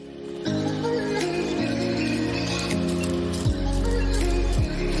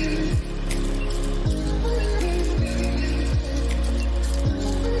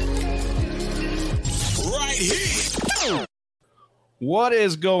What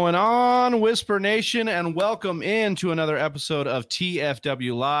is going on, Whisper Nation, and welcome into another episode of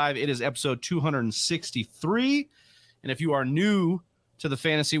TFW Live. It is episode 263, and if you are new to the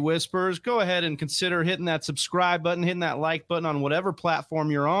Fantasy Whispers, go ahead and consider hitting that subscribe button, hitting that like button on whatever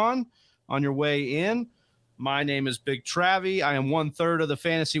platform you're on your way in. My name is Big Travie. I am 1/3 of the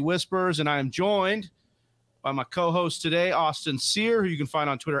Fantasy Whispers, and I am joined by my co-host today, Austin Sear, who you can find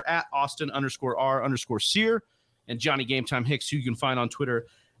on Twitter at Austin_R_Sear. And Johnny Game Time Hicks, who you can find on Twitter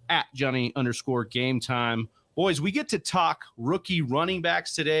at Johnny_Game Time. Boys, we get to talk rookie running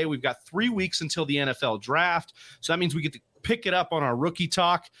backs today. We've got 3 weeks until the NFL draft. So that means we get to pick it up on our rookie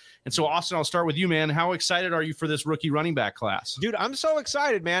talk. And so, Austin, I'll start with you, man. How excited are you for this rookie running back class? Dude, I'm so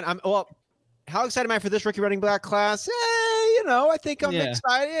excited, man. How excited am I for this rookie running back class? I think I'm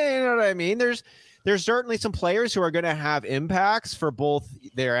excited. You know what I mean? There's certainly some players who are going to have impacts for both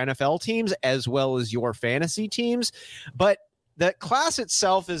their NFL teams as well as your fantasy teams. But the class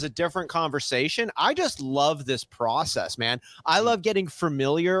itself is a different conversation. I just love this process, man. I love getting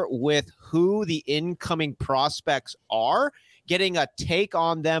familiar with who the incoming prospects are, getting a take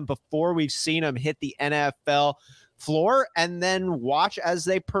on them before we've seen them hit the NFL floor, and then watch as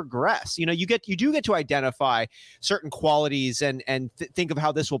they progress. You do get to identify certain qualities and think of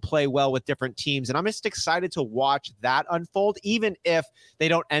how this will play well with different teams. And I'm just excited to watch that unfold, even if they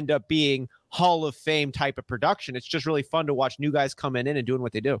don't end up being Hall of Fame type of production. It's just really fun to watch new guys coming in and doing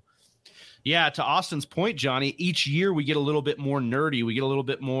what they do. Yeah, to Austin's point, Johnny, each year we get a little bit more nerdy. We get a little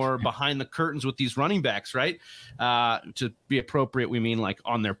bit more behind the curtains with these running backs, right? To be appropriate, we mean like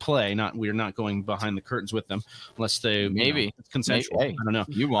on their play. We're not going behind the curtains with them unless they it's consensual. Maybe. I don't know.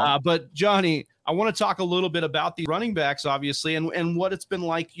 You won't. But Johnny, I want to talk a little bit about the running backs, obviously, and what it's been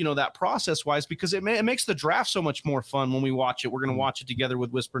like, that process-wise, because it makes the draft so much more fun when we watch it. We're going to watch it together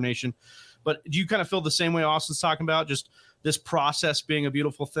with Whisper Nation. But do you kind of feel the same way Austin's talking about, just this process being a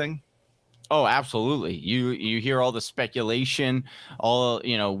beautiful thing? Oh, absolutely. You hear all the speculation, all,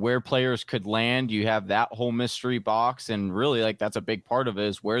 where players could land. You have that whole mystery box. And really, that's a big part of it,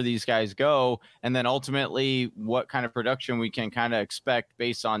 is where these guys go. And then ultimately what kind of production we can kind of expect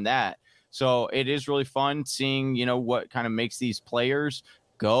based on that. So it is really fun seeing, what kind of makes these players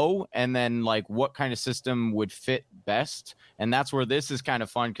go, and then what kind of system would fit best. And that's where this is kind of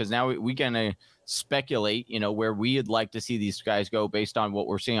fun, because now we can speculate, where we'd like to see these guys go based on what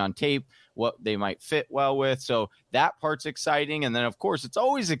we're seeing on tape, what they might fit well with. So that part's exciting. And then, of course, it's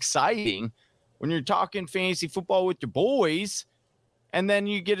always exciting when you're talking fantasy football with your boys, and then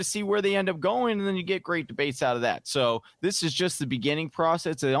you get to see where they end up going, and then you get great debates out of that. So this is just the beginning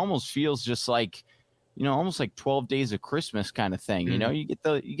process. It almost feels just like, almost like 12 days of Christmas kind of thing.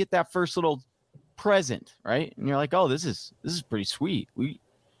 Mm-hmm. You get that first little present, right? And you're like, oh, this is pretty sweet.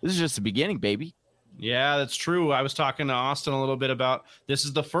 This is just the beginning, baby. Yeah, that's true. I was talking to Austin a little bit about, this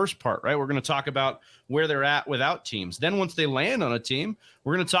is the first part, right? We're going to talk about where they're at without teams. Then once they land on a team,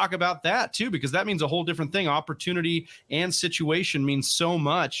 we're going to talk about that too, because that means a whole different thing. Opportunity and situation means so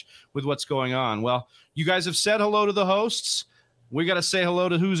much with what's going on. Well, you guys have said hello to the hosts. We got to say hello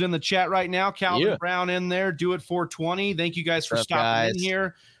to who's in the chat right now. Calvin Brown in there. Do it 420. Thank you guys for stopping in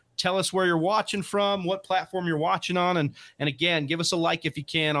here. Tell us where you're watching from, what platform you're watching on. And again, give us a like if you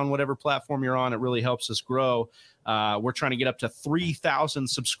can on whatever platform you're on. It really helps us grow. We're trying to get up to 3,000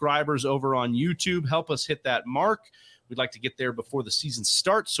 subscribers over on YouTube. Help us hit that mark. We'd like to get there before the season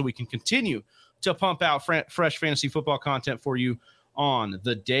starts so we can continue to pump out fresh fantasy football content for you on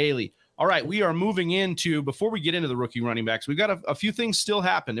the daily. All right, we are moving into, before we get into the rookie running backs, we've got a few things still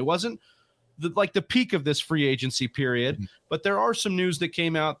happen. It wasn't the peak of this free agency period, but there are some news that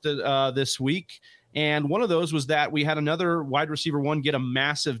came out this week. And one of those was that we had another wide receiver one get a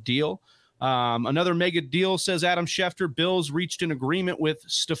massive deal. Another mega deal, says Adam Schefter. Bills reached an agreement with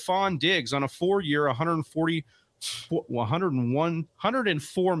Stephon Diggs on a 4-year,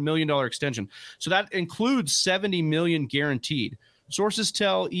 $104 million extension. So that includes $70 million guaranteed. Sources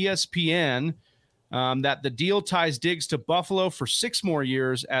tell ESPN that the deal ties Diggs to Buffalo for 6 more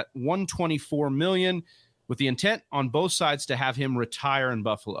years at $124 million, with the intent on both sides to have him retire in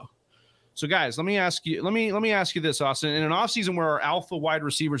Buffalo. So, guys, let me ask you this, Austin. In an offseason where our alpha wide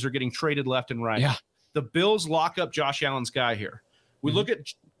receivers are getting traded left and right, the Bills lock up Josh Allen's guy here. We look at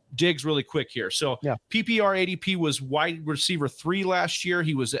Diggs really quick here. So, PPR ADP was wide receiver 3 last year.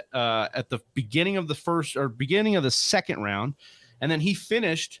 He was at the beginning of the second round, and then he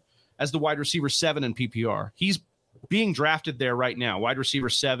finished as the wide receiver 7 in PPR. He's being drafted there right now, wide receiver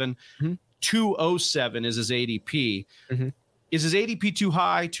 7. 207 is his ADP. Is his ADP too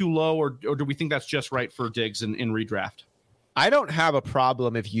high, too low, or do we think that's just right for Diggs in redraft? I don't have a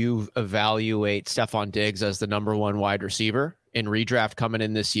problem if you evaluate Stephon Diggs as the number 1 wide receiver in redraft coming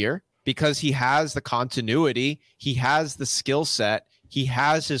in this year because he has the continuity, he has the skill set, he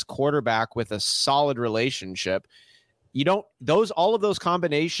has his quarterback with a solid relationship. All of those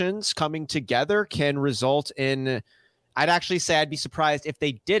combinations coming together can result in, I'd actually say I'd be surprised if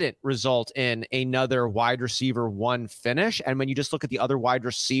they didn't result in another wide receiver 1 finish. And when you just look at the other wide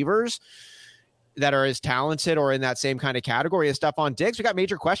receivers that are as talented or in that same kind of category as Stephon Diggs, we got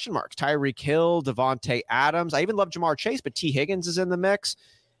major question marks. Tyreek Hill, Devontae Adams. I even love Jamar Chase, but T. Higgins is in the mix.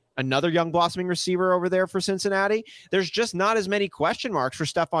 Another young blossoming receiver over there for Cincinnati. There's just not as many question marks for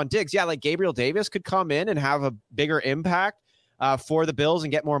Stephon Diggs. Yeah, like Gabriel Davis could come in and have a bigger impact for the Bills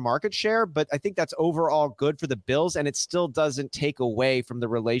and get more market share, but I think that's overall good for the Bills, and it still doesn't take away from the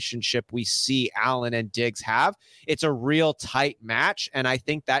relationship we see Allen and Diggs have. It's a real tight match, and I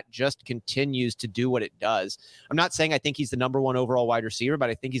think that just continues to do what it does. I'm not saying I think he's the number 1 overall wide receiver,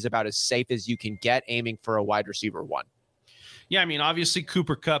 but I think he's about as safe as you can get aiming for a wide receiver 1. Yeah, I mean, obviously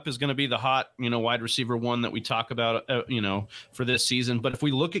Cooper Kupp is going to be the hot, wide receiver 1 that we talk about, for this season. But if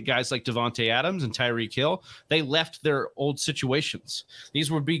we look at guys like Devontae Adams and Tyreek Hill, they left their old situations.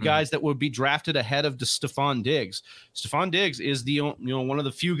 These would be guys that would be drafted ahead of Stephon Diggs. Stephon Diggs is the one of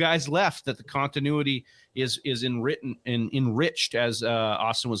the few guys left that the continuity is enriched, as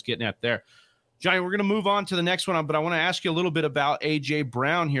Austin was getting at there. Johnny, we're going to move on to the next one, but I want to ask you a little bit about A.J.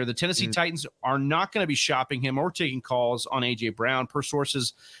 Brown here. The Tennessee Titans are not going to be shopping him or taking calls on A.J. Brown. Per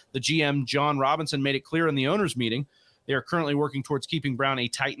sources, the GM, John Robinson, made it clear in the owners' meeting they are currently working towards keeping Brown a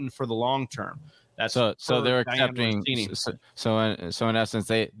Titan for the long term. That's so they're accepting. So in essence,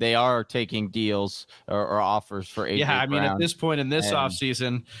 they are taking deals or offers for AJ Yeah, I mean, Brown. At this point in this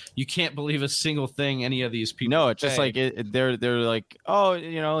offseason, you can't believe a single thing any of these people. No, it's just like they're like, oh,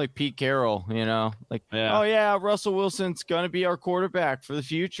 like Pete Carroll, like, oh yeah, Russell Wilson's gonna be our quarterback for the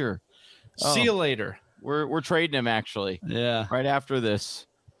future. See you later. We're trading him actually. Yeah, right after this.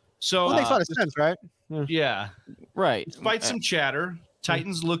 So that makes a lot of sense, right? Yeah, right. Despite some chatter,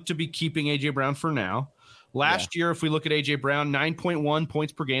 Titans look to be keeping A.J. Brown for now. Last year, if we look at A.J. Brown, 9.1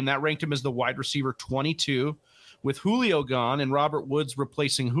 points per game. That ranked him as the wide receiver 22. With Julio gone and Robert Woods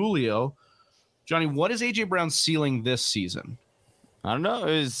replacing Julio, Johnny, what is A.J. Brown's ceiling this season? I don't know.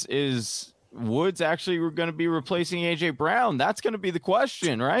 Is Woods actually going to be replacing A.J. Brown? That's going to be the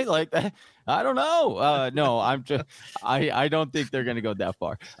question, right? Like that. I don't know. No, I don't think they're going to go that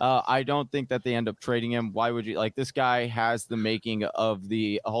far. I don't think that they end up trading him. Why would you? Like, this guy has the making of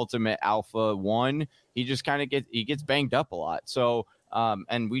the ultimate alpha 1. He just kind of gets banged up a lot. So,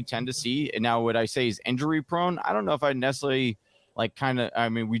 and we tend to see now what I say is injury prone. I don't know if I necessarily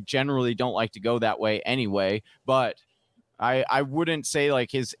we generally don't like to go that way anyway, but I wouldn't say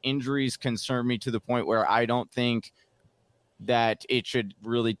like his injuries concern me to the point where I don't think that it should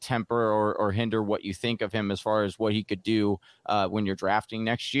really temper or hinder what you think of him as far as what he could do when you're drafting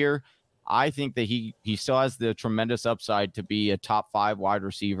next year. I think that he still has the tremendous upside to be a top 5 wide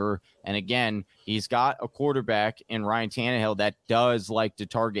receiver. And again, he's got a quarterback in Ryan Tannehill that does like to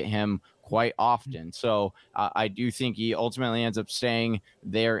target him quite often. So I do think he ultimately ends up staying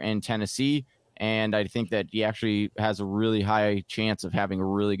there in Tennessee. And I think that he actually has a really high chance of having a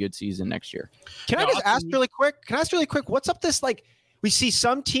really good season next year. Can I just ask really quick? What's up this, like, we see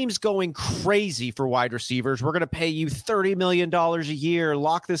some teams going crazy for wide receivers. We're going to pay you $30 million a year,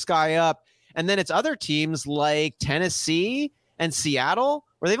 lock this guy up. And then it's other teams like Tennessee and Seattle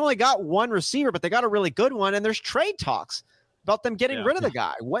where they've only got one receiver, but they got a really good one. And there's trade talks about them getting rid of the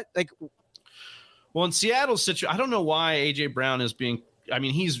guy. Well, in Seattle's situation, I don't know why A.J. Brown is being, I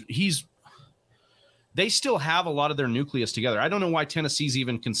mean, they still have a lot of their nucleus together. I don't know why Tennessee's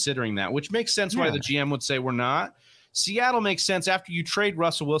even considering that, which makes sense why the GM would say we're not. Seattle makes sense. After you trade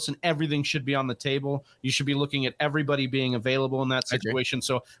Russell Wilson, everything should be on the table. You should be looking at everybody being available in that situation.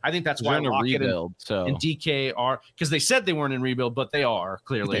 So I think that's why Lockett and DK are, because they said they weren't in rebuild, but they are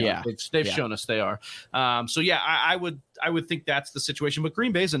clearly. They've shown us they are. I would think that's the situation. But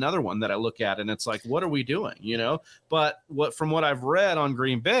Green Bay is another one that I look at, and it's like, what are we doing? But from what I've read on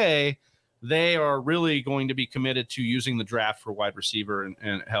Green Bay, they are really going to be committed to using the draft for wide receiver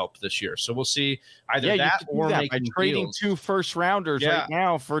and help this year. So we'll see either that or making trading deals. 2 first-rounders right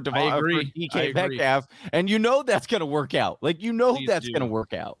now for DK Metcalf, and that's going to work out. Like, that's going to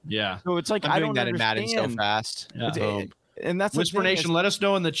work out. Yeah. So it's like, I don't understand. Madden so fast. Yeah. And that's Whisper Nation. Let us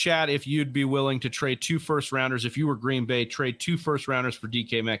know in the chat if you'd be willing to trade 2 first-rounders. If you were Green Bay, trade 2 first-rounders for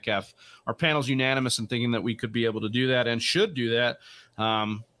DK Metcalf. Our panel's unanimous in thinking that we could be able to do that and should do that.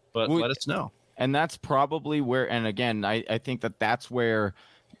 But let us know. And that's probably where, and again, I think that's where,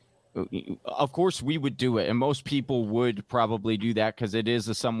 of course, we would do it. And most people would probably do that because it is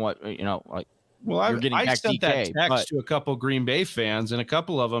a somewhat, like Well, I sent that text to a couple Green Bay fans, and a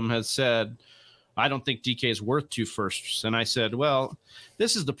couple of them has said, I don't think DK is worth 2 firsts. And I said, well,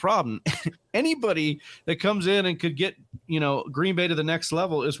 this is the problem. Anybody that comes in and could get, Green Bay to the next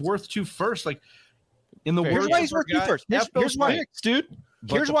level is worth 2 firsts. Like, in the here's why he's worth 2 firsts. Here's why, dude.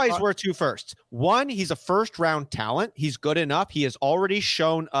 Here's why he's worth 2 firsts. One, he's a first-round talent. He's good enough. He has already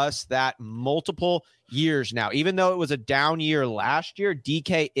shown us that multiple years now. Even though it was a down year last year,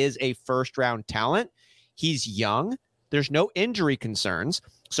 DK is a first-round talent. He's young. There's no injury concerns.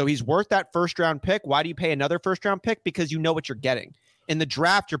 So he's worth that first-round pick. Why do you pay another first-round pick? Because you know what you're getting. In the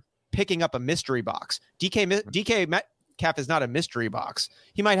draft, you're picking up a mystery box. DK Metcalf is not a mystery box.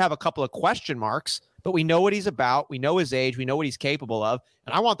 He might have a couple of question marks, but we know what he's about. We know his age. We know what he's capable of.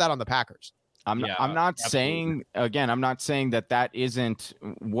 And I want that on the Packers. I'm not saying, again, I'm not saying that isn't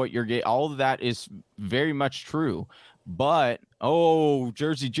what you're getting. All of that is very much true. But,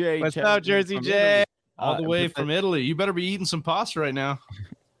 Jersey J. What's up, Jersey J? All the way from Italy. You better be eating some pasta right now.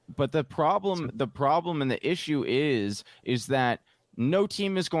 But the problem and the issue is that no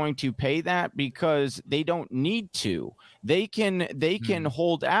team is going to pay that because they don't need to. They can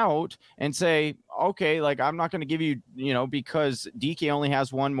hold out and say, okay, like I'm not going to give you, because DK only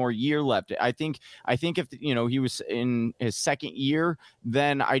has 1 more year left. I think if he was in his second year,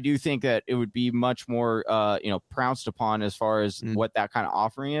 then I do think that it would be much more pounced upon as far as what that kind of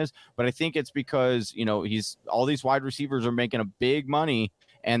offering is. But I think it's because he's all these wide receivers are making a big money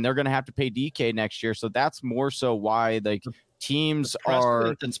and they're going to have to pay DK next year. So that's more so why teams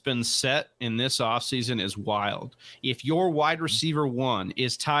that's been set in this offseason is wild. If your wide receiver 1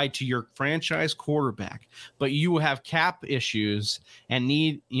 is tied to your franchise quarterback, but you have cap issues and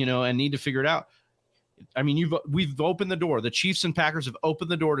need to figure it out. I mean, we've opened the door. The Chiefs and Packers have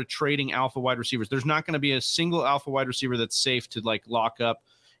opened the door to trading alpha wide receivers. There's not going to be a single alpha wide receiver that's safe to lock up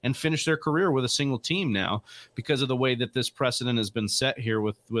and finish their career with a single team now because of the way that this precedent has been set here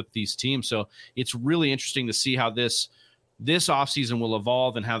with these teams. So it's really interesting to see how this offseason will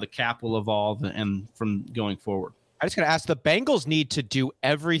evolve and how the cap will evolve and from going forward. I just got to ask, the Bengals need to do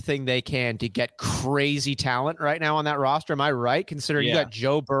everything they can to get crazy talent right now on that roster. Am I right? Considering you got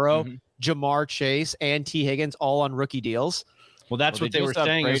Joe Burrow, Jamar Chase, and T. Higgins all on rookie deals. Well, that's what they were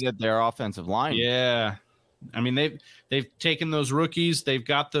saying. Upgraded their offensive line. Yeah. I mean, they've taken those rookies. They've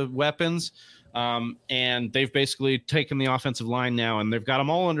got the weapons. And they've basically taken the offensive line now, and they've got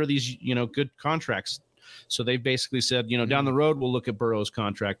them all under these, good contracts. So they basically said, down the road, we'll look at Burrow's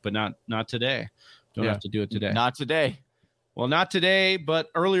contract, but not today. Don't have to do it today. Not today. Well, not today, but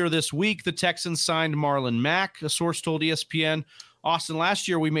earlier this week, the Texans signed Marlon Mack. A source told ESPN. Austin, last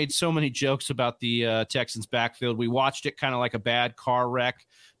year we made so many jokes about the Texans backfield. We watched it kind of like a bad car wreck.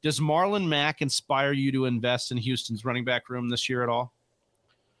 Does Marlon Mack inspire you to invest in Houston's running back room this year at all?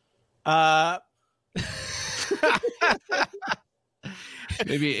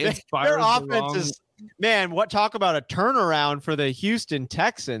 Maybe their offense is, man, talk about a turnaround for the Houston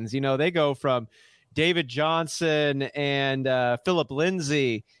Texans. They go from David Johnson and Philip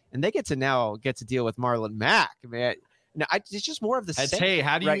Lindsay, and they get to deal with Marlon Mack. Man, it's just more of the same. Hey,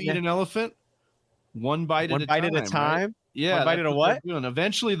 how do you eat an elephant? One bite at a time. Right? Yeah, one bite at a what?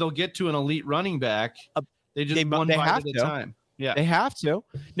 Eventually, they'll get to an elite running back. They one bite at a time. Yeah, they have to.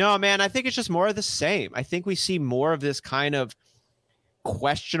 No, man, I think it's just more of the same. I think we see more of this kind of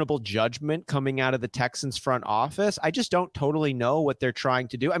questionable judgment coming out of the Texans front office. I just don't totally know what they're trying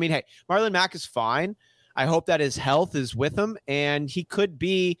to do. I mean, hey, Marlon Mack is fine. I hope that his health is with him, and he could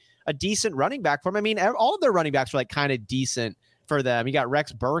be a decent running back for him. I mean, all of their running backs are kind of decent for them. You got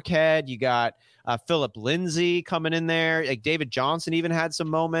Rex Burkhead, you got Philip Lindsay coming in there. Like David Johnson even had some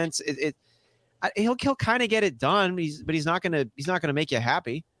moments. He'll kind of get it done, but he's not gonna make you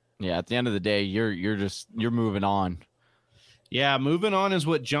happy. Yeah, at the end of the day, you're moving on. Yeah, moving on is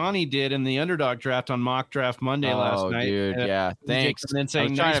what Johnny did in the underdog draft on Mock Draft Monday last night. Dude, yeah, thanks. And then saying, I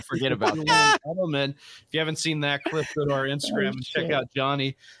was trying to forget about Edelman. If you haven't seen that clip, go to our Instagram and check out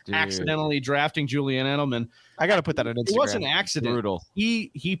Johnny accidentally drafting Julian Edelman. I got to put that on Instagram. It was an accident. Brutal.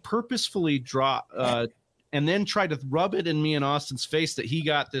 He purposefully dropped and then tried to rub it in me and Austin's face that he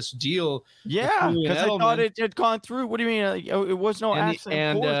got this deal. Yeah, because I thought it had gone through. What do you mean? It was no accident.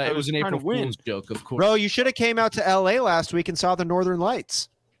 And it was an April Fool's joke, of course. Bro, you should have came out to LA last week and saw the Northern Lights.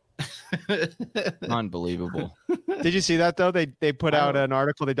 Unbelievable. Did you see that, though? They put out an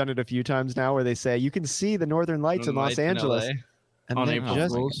article. They've done it a few times now where they say you can see the Northern Lights in Los Angeles. And on April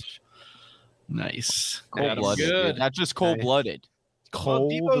Fool's. Nice. Cold-blooded. Good. Not just cold-blooded.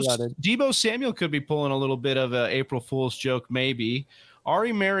 Deebo Samuel could be pulling a little bit of an April Fool's joke, maybe.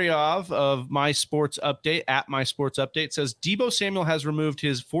 Ari Mariov of My Sports Update, at My Sports Update, says Deebo Samuel has removed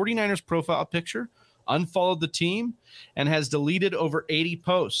his 49ers profile picture, unfollowed the team, and has deleted over 80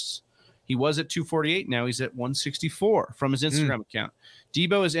 posts. He was at 248. Now he's at 164 from his Instagram account.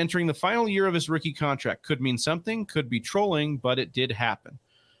 Deebo is entering the final year of his rookie contract. Could mean something, could be trolling, but it did happen.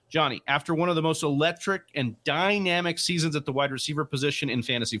 Johnny, after one of the most electric and dynamic seasons at the wide receiver position in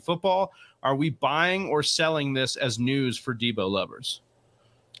fantasy football, are we buying or selling this as news for Deebo lovers?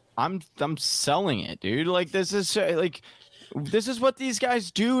 I'm selling it, dude. Like, this is what these guys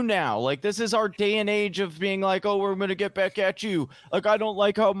do now. Like, this is our day and age of being like, oh, we're going to get back at you. Like, I don't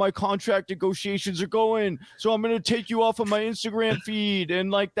like how my contract negotiations are going, so I'm going to take you off of my Instagram feed. And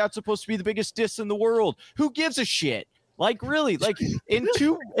like, that's supposed to be the biggest diss in the world. Who gives a shit? Like, really, like in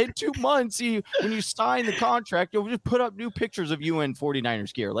 2 months, when you sign the contract, you'll just put up new pictures of you in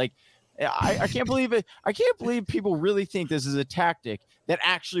 49ers gear. Like, I can't believe it. I can't believe people really think this is a tactic that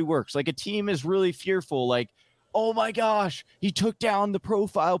actually works. Like, a team is really fearful. Like, oh my gosh, he took down the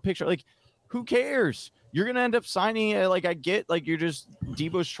profile picture. Like, who cares? You're going to end up signing it. Like, I get, like,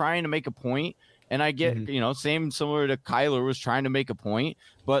 Deebo's trying to make a point, and I get, similar to Kyler was trying to make a point,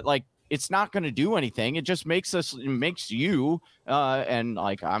 but like, it's not going to do anything. It just makes you, and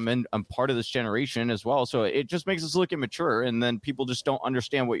like, I'm part of this generation as well. So it just makes us look immature, and then people just don't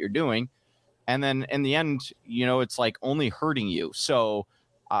understand what you're doing. And then in the end, it's like only hurting you. So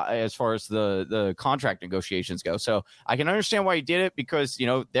as far as the contract negotiations go. So I can understand why he did it, because,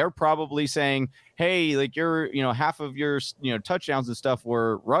 they're probably saying, hey, like, you're, half of your, touchdowns and stuff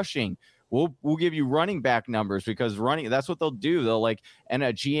were rushing. We'll give you running back numbers, because that's what they'll do. They'll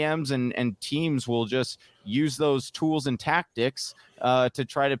GMs and teams will just use those tools and tactics to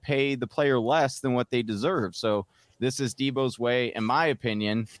try to pay the player less than what they deserve. So this is Deebo's way, in my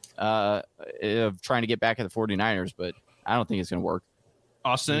opinion, of trying to get back at the 49ers, but I don't think it's going to work.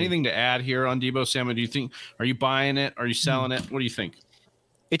 Austin, anything to add here on Deebo Samuel? Are you buying it? Are you selling it? What do you think?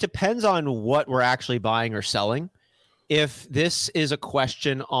 It depends on what we're actually buying or selling. If this is a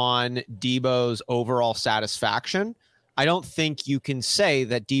question on Deebo's overall satisfaction, I don't think you can say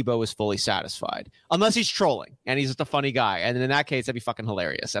that Deebo is fully satisfied, unless he's trolling and he's just a funny guy. And in that case, that'd be fucking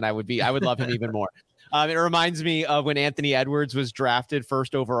hilarious. And I would love him even more. It reminds me of when Anthony Edwards was drafted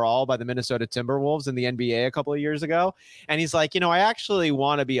first overall by the Minnesota Timberwolves in the NBA a couple of years ago. And he's like, I actually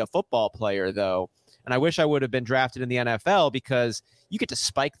want to be a football player, though. And I wish I would have been drafted in the NFL, because you get to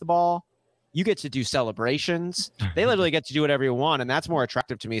spike the ball. You get to do celebrations. They literally get to do whatever you want, and that's more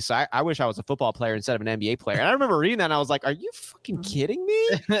attractive to me. So I wish I was a football player instead of an NBA player. And I remember reading that, and I was like, are you fucking kidding me?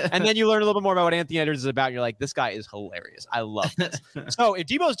 And then you learn a little bit more about what Anthony Edwards is about, and you're like, this guy is hilarious. I love this. So if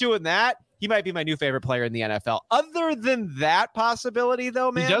Deebo's doing that, he might be my new favorite player in the NFL. Other than that possibility,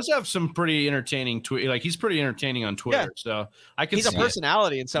 though, man. He does have some pretty entertaining tweet. Like, he's pretty entertaining on Twitter. Yeah. So I can. He's a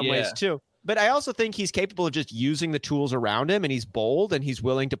personality in some ways, too. But I also think he's capable of just using the tools around him, and he's bold, and he's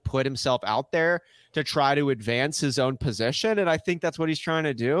willing to put himself out there to try to advance his own position. And I think that's what he's trying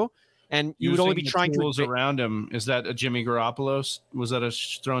to do. And you would only be trying tools around him. Is that a Jimmy Garoppolo? Was that a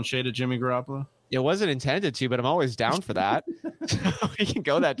throwing shade at Jimmy Garoppolo? It wasn't intended to, but I'm always down for that. We can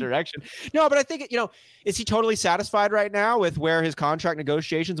go that direction. No, but I think, is he totally satisfied right now with where his contract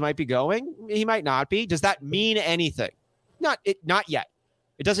negotiations might be going? He might not be. Does that mean anything? Not yet.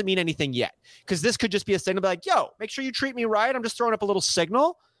 It doesn't mean anything yet, because this could just be a signal, like, yo, make sure you treat me right. I'm just throwing up a little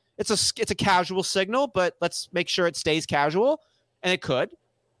signal. It's a casual signal, but let's make sure it stays casual. And it could,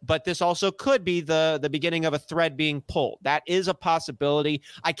 but this also could be the beginning of a thread being pulled. That is a possibility.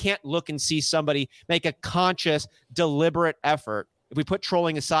 I can't look and see somebody make a conscious, deliberate effort, if we put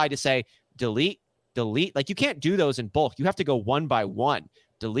trolling aside, to say, delete. Like, you can't do those in bulk. You have to go one by one.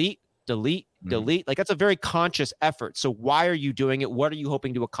 Delete. Like, that's a very conscious effort. So why are you doing it? What are you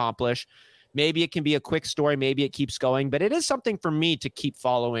hoping to accomplish? Maybe it can be a quick story. Maybe it keeps going, but it is something for me to keep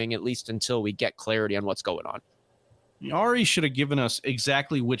following, at least until we get clarity on what's going on. Ari should have given us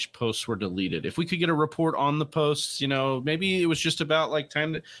exactly which posts were deleted. If we could get a report on the posts, maybe it was just about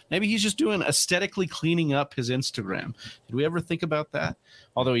maybe he's just doing aesthetically cleaning up his Instagram. Did we ever think about that?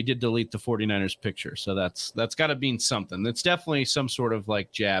 Although he did delete the 49ers picture. So that's got to mean something. That's definitely some sort of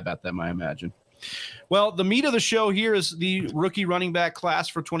jab at them, I imagine. Well, the meat of the show here is the rookie running back class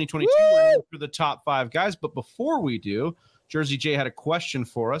for 2022. We're in for the top 5 guys. But before we do, Jersey J had a question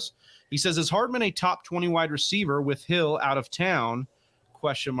for us. He says, is Hardman a top 20 wide receiver with Hill out of town? ?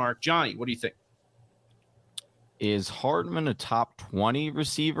 Johnny, what do you think? Is Hardman a top 20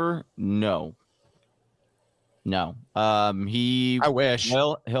 receiver? No. No. I wish.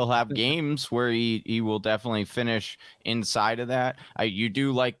 He'll have games where he will definitely finish inside of that. You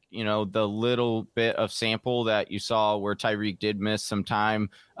do like, the little bit of sample that you saw where Tyreek did miss some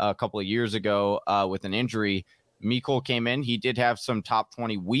time a couple of years ago with an injury. Mecole came in. He did have some top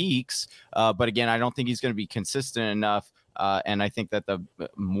 20 weeks, but again, I don't think he's going to be consistent enough. And I think that the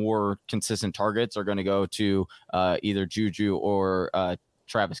more consistent targets are going to go to either Juju or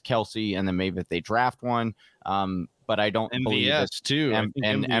Travis Kelce, and then maybe if they draft one. But I don't believe it's too. And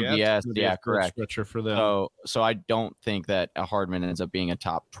MVS, yeah, correct. For them. So I don't think that Hardman ends up being a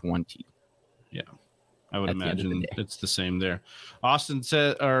top 20. Yeah, I would imagine it's the same there. Austin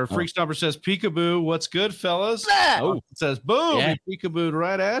says, or Freaks Number says, peekaboo, what's good, fellas? Oh, it says, boom, yeah. He peekabooed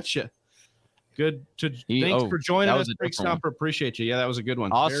right at you. Good thanks for joining us, Freak Stomper. Appreciate you. Yeah, that was a good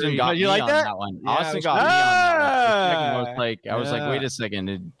one. Austin got me on that one. Yeah, Austin got me on that one. I was like, wait a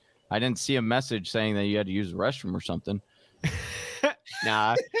second. I didn't see a message saying that you had to use the restroom or something.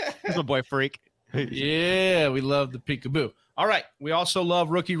 Nah, he's my boy Freak. Yeah, we love the peekaboo. All right. We also love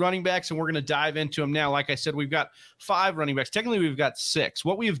rookie running backs, and we're going to dive into them now. Like I said, we've got 5 running backs. Technically, we've got 6.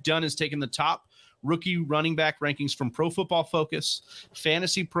 What we've done is taken the top rookie running back rankings from Pro Football Focus,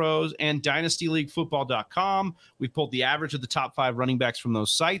 Fantasy Pros, and DynastyLeagueFootball.com. We pulled the average of the top 5 running backs from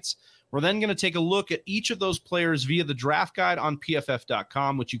those sites. We're then going to take a look at each of those players via the draft guide on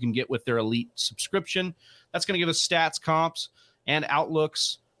PFF.com, which you can get with their elite subscription. That's going to give us stats, comps, and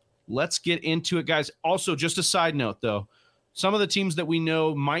outlooks. Let's get into it, guys. Also, just a side note, though, some of the teams that we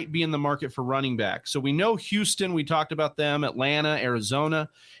know might be in the market for running back. So we know Houston, we talked about them, Atlanta, Arizona,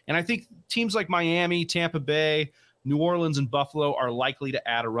 and I think teams like Miami, Tampa Bay, New Orleans, and Buffalo are likely to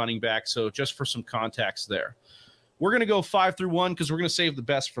add a running back. So just for some context there. We're going to go 5 through 1 because we're going to save the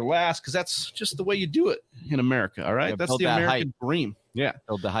best for last because that's just the way you do it in America, all right? Yeah, that's the American dream. Yeah.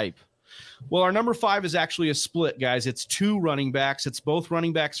 Build the hype. Well, our number 5 is actually a split, guys. It's 2 running backs. It's both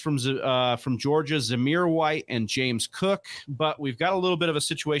running backs from Georgia, Zamir White and James Cook. But we've got a little bit of a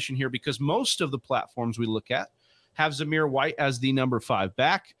situation here because most of the platforms we look at have Zamir White as the number 5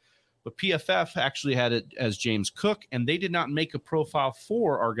 back. But PFF actually had it as James Cook, and they did not make a profile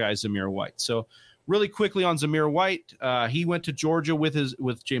for our guy Zamir White. So really quickly on Zamir White, he went to Georgia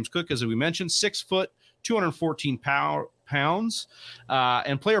with James Cook, as we mentioned, 6 foot, 214 pounds,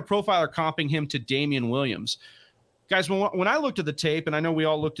 and player profile are comping him to Damian Williams. Guys, when I looked at the tape, and I know we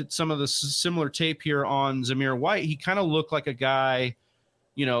all looked at some of the similar tape here on Zamir White, he kind of looked like a guy,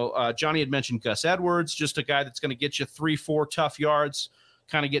 Johnny had mentioned Gus Edwards, just a guy that's going to get you 3-4 tough yards,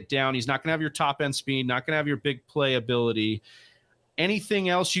 kind of get down. He's not going to have your top end speed, not going to have your big play ability. Anything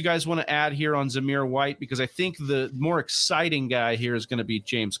else you guys want to add here on Zamir White? Because I think the more exciting guy here is going to be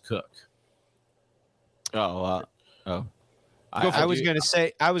James Cook. I was going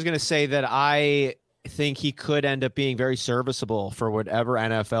to say that I think he could end up being very serviceable for whatever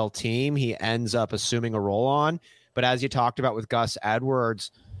NFL team he ends up assuming a role on. But as you talked about with Gus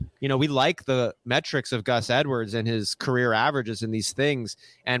Edwards, we like the metrics of Gus Edwards and his career averages and these things.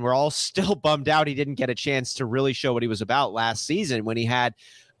 And we're all still bummed out he didn't get a chance to really show what he was about last season when he had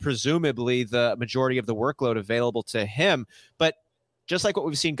presumably the majority of the workload available to him. But just like what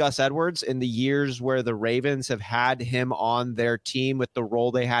we've seen Gus Edwards in the years where the Ravens have had him on their team with the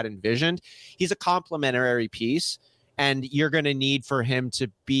role they had envisioned, he's a complementary piece, and you're going to need for him to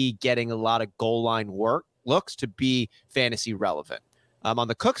be getting a lot of goal line looks to be fantasy relevant. On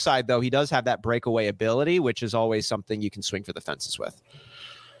the Cook side, though, he does have that breakaway ability, which is always something you can swing for the fences with.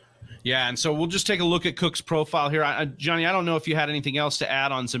 Yeah, and so we'll just take a look at Cook's profile here. Johnny, I don't know if you had anything else to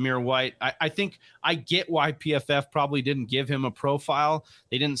add on Zamir White. I think I get why PFF probably didn't give him a profile.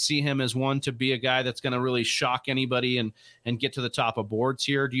 They didn't see him as one to be a guy that's going to really shock anybody and get to the top of boards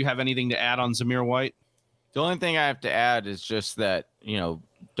here. Do you have anything to add on Zamir White? The only thing I have to add is just that,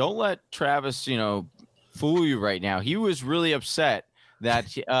 don't let Travis, fool you right now. He was really upset that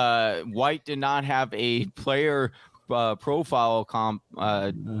White did not have a player profile comp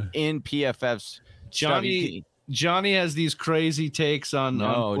in PFF's Johnny has these crazy takes on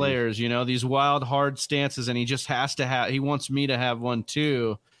players, these wild, hard stances, and he just has to have. He wants me to have one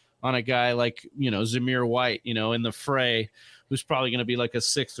too on a guy like Zamir White, in the fray, who's probably going to be like a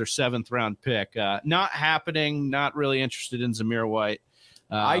 6th or 7th round pick. Not happening. Not really interested in Zamir White.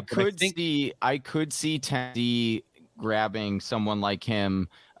 I could see Tennessee grabbing someone like him.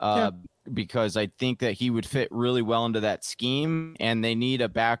 Because I think that he would fit really well into that scheme, and they need a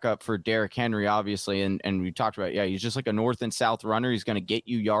backup for Derrick Henry, obviously. And we talked about, he's just like a north and south runner. He's going to get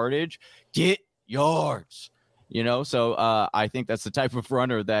you yardage, get yards, So I think that's the type of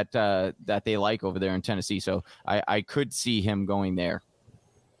runner that they like over there in Tennessee. So I could see him going there.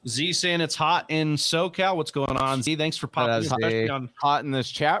 Z saying it's hot in SoCal. What's going on, Z? Thanks for popping, especially on hot in this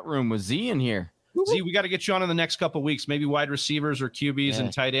chat room with Z in here. Z, we got to get you on in the next couple of weeks, maybe wide receivers or QBs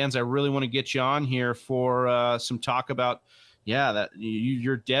and tight ends. I really want to get you on here for some talk about, that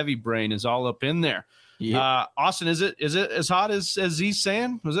your Devy brain is all up in there. Yeah. Austin, is it as hot as Z's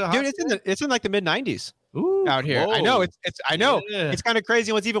saying? Was it hot? Dude, it's in like the mid 90s. Out here. Whoa. I know it's kind of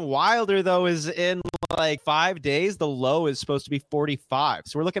crazy. What's even wilder though is in like 5 days the low is supposed to be 45,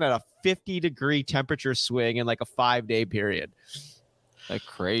 so we're looking at a 50-degree temperature swing in like a 5-day period. Like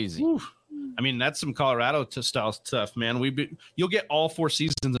crazy. Oof. I mean, that's some Colorado style stuff, man. You'll get all 4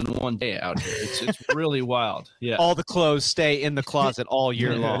 seasons in one day out here. It's really wild. Yeah, all the clothes stay in the closet all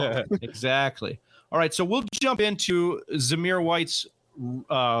year long. Exactly. All right, so we'll jump into Zamir White's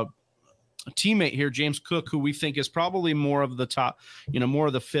teammate here, James Cook, who we think is probably more of the top, more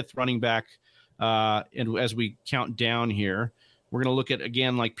of the 5th running back. And as we count down here, we're going to look at,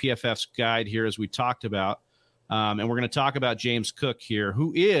 again, like PFF's guide here, as we talked about. And we're going to talk about James Cook here,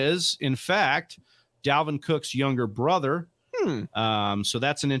 who is, in fact, Dalvin Cook's younger brother. So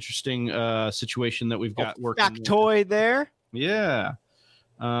that's an interesting situation that we've got working. Factoid there. Yeah.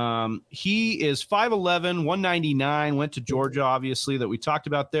 He is 5'11", 199, went to Georgia, obviously, that we talked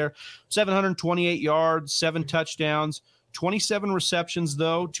about there. 728 yards, 7 touchdowns, 27 receptions,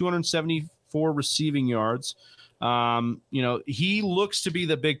 though, 274 receiving yards. He looks to be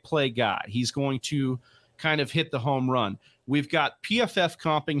the big play guy. He's going to kind of hit the home run. We've got PFF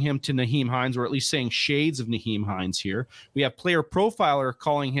comping him to Nyheim Hines, or at least saying shades of Nyheim Hines here. We have Player Profiler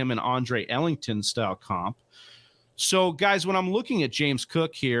calling him an Andre Ellington style comp. So, guys, when I'm looking at James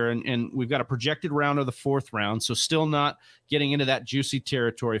Cook here, and we've got a projected round of the 4th round, so still not getting into that juicy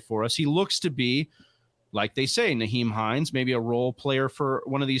territory for us. He looks to be, like they say, Nyheim Hines, maybe a role player for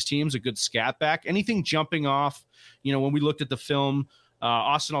one of these teams, a good scat back. Anything jumping off, when we looked at the film,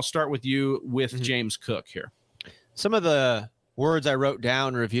 Austin, I'll start with you with James Cook here. Some of the words I wrote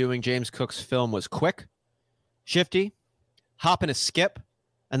down reviewing James Cook's film was quick, shifty, hop and a skip,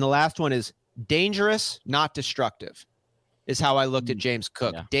 and the last one is dangerous, not destructive, is how I looked at James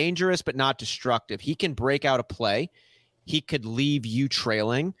Cook. Yeah. Dangerous, but not destructive. He can break out a play. He could leave you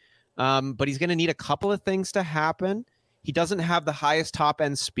trailing, but he's going to need a couple of things to happen. He doesn't have the highest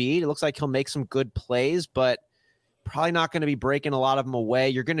top-end speed. It looks like he'll make some good plays, but probably not going to be breaking a lot of them away.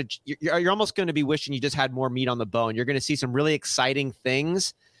 You're almost going to be wishing you just had more meat on the bone. You're going to see some really exciting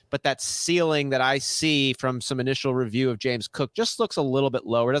things, but that ceiling that I see from some initial review of James Cook just looks a little bit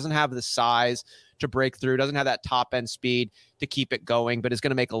lower. Doesn't have the size to break through, doesn't have that top end speed to keep it going, but is going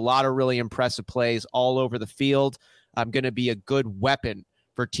to make a lot of really impressive plays all over the field. Going to be a good weapon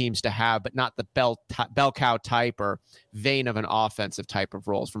for teams to have, but not the bell cow type or vein of an offensive type of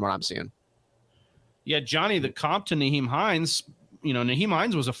roles from what I'm seeing. Yeah, Johnny, the comp to Nyheim Hines, Nyheim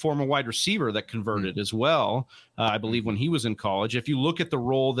Hines was a former wide receiver that converted as well, I believe, when he was in college. If you look at the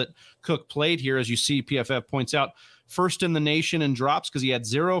role that Cook played here, as you see, PFF points out, 1st in the nation in drops because he had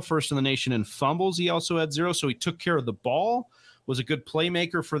 0, 1st in the nation in fumbles. He also had 0, so he took care of the ball, was a good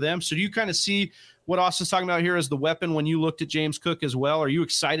playmaker for them. So do you kind of see what Austin's talking about here as the weapon when you looked at James Cook as well? Are you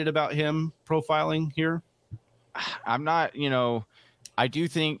excited about him profiling here? I'm not, I do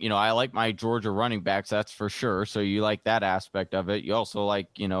think, I like my Georgia running backs, that's for sure. So you like that aspect of it. You also like,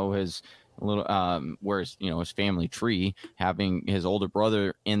 his little, where's, his family tree, having his older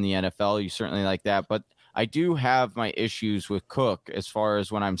brother in the NFL. You certainly like that. But I do have my issues with Cook as far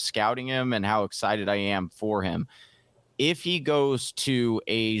as when I'm scouting him and how excited I am for him. If he goes to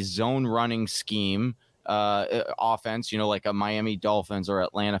a zone running scheme, offense, like a Miami Dolphins or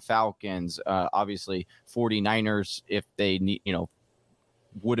Atlanta Falcons, obviously 49ers, if they need,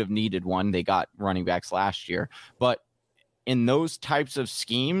 would have needed one. They got running backs last year. But in those types of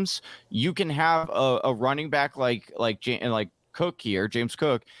schemes, you can have a running back like Cook here, James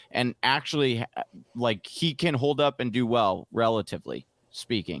Cook, and actually he can hold up and do well, relatively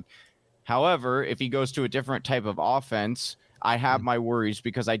speaking. However, if he goes to a different type of offense, I have my worries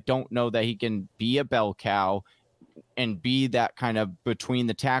because I don't know that he can be a bell cow and be that kind of between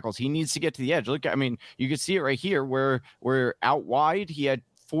the tackles. He needs to get to the edge. Look, I mean, you can see it right here where out wide, he had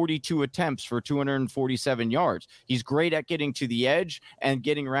 42 attempts for 247 yards. He's great at getting to the edge and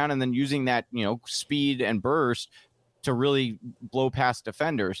getting around and then using that, speed and burst to really blow past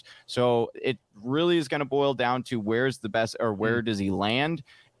defenders. So it really is going to boil down to where's the best or where does he land?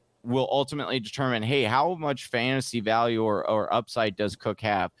 will ultimately determine, hey, how much fantasy value or upside does Cook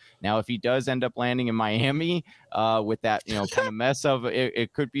have? Now, if he does end up landing in Miami with that, kind of mess of it,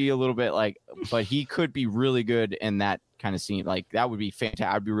 it could be a little bit like, but he could be really good in that kind of scene. Like, that would be fantastic.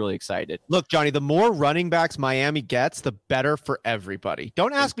 I'd be really excited. Look, Johnny, the more running backs Miami gets, the better for everybody.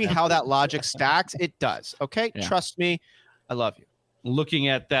 Don't ask me how that logic stacks. It does. Okay. Yeah. Trust me. I love you. Looking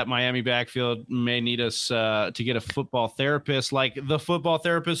at that Miami backfield may need us to get a football therapist, like the football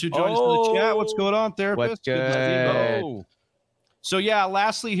therapist who joined us in the chat. What's going on, therapist? What's good? So yeah,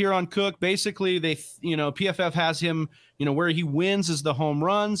 lastly here on Cook, basically they, PFF has him, where he wins is the home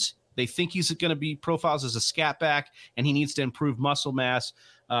runs. They think he's going to be profiles as a scat back, and he needs to improve muscle mass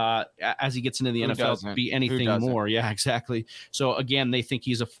as he gets into the NFL to be anything more. Yeah, exactly. So again, they think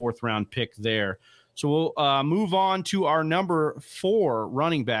he's a 4th round pick there. So we'll move on to our number 4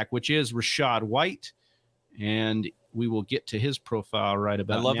 running back, which is Rachaad White, and we will get to his profile right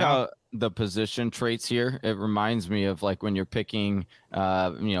about now. I love how the position traits here. It reminds me of like when you're picking,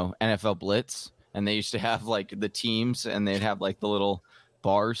 NFL Blitz, and they used to have like the teams, and they'd have like the little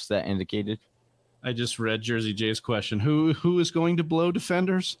bars that indicated. I just read Jersey Jay's question. Who is going to blow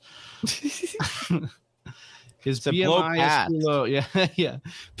defenders? His BMI is too low. Yeah, yeah.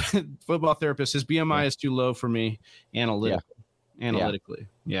 Football therapist. His BMI is too low for me analytically.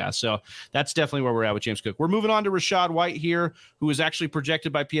 Yeah, so that's definitely where we're at with James Cook. We're moving on to Rachaad White here, who is actually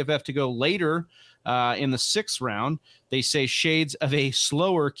projected by PFF to go later in the 6th round. They say shades of a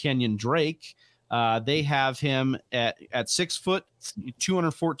slower Kenyon Drake. They have him at 6 foot,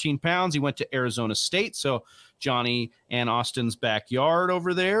 214 pounds. He went to Arizona State. So Johnny and Austin's backyard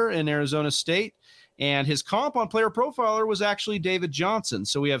over there in Arizona State. And his comp on Player Profiler was actually David Johnson.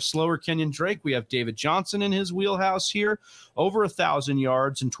 So we have slower Kenyon Drake. We have David Johnson in his wheelhouse here. Over 1,000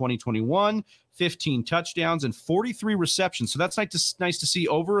 yards in 2021, 15 touchdowns, and 43 receptions. So that's nice to see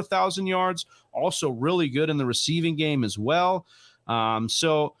over 1,000 yards. Also really good in the receiving game as well.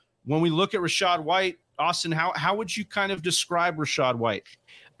 So when we look at Rachaad White, Austin, how would you kind of describe Rachaad White?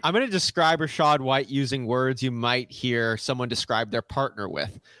 I'm going to describe Rachaad White using words you might hear someone describe their partner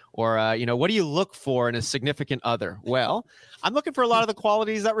with. Or, what do you look for in a significant other? Well, I'm looking for a lot of the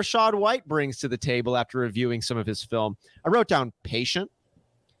qualities that Rachaad White brings to the table after reviewing some of his film. I wrote down patient,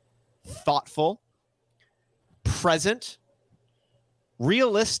 thoughtful, present,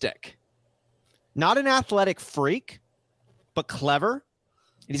 realistic, not an athletic freak, but clever.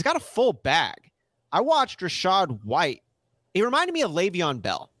 And he's got a full bag. I watched Rachaad White. He reminded me of Le'Veon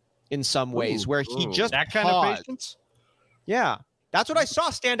Bell in some ways, where he just that kind of patience. Yeah. That's what I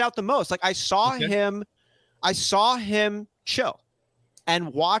saw stand out the most. Like I saw him chill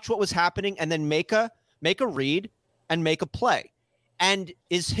and watch what was happening and then make a read and make a play. And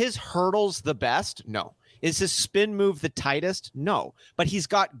is his hurdles the best? No. Is his spin move the tightest? No. But he's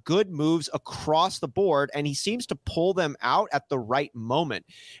got good moves across the board, and he seems to pull them out at the right moment.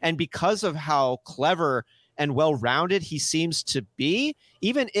 And because of how clever and well-rounded he seems to be,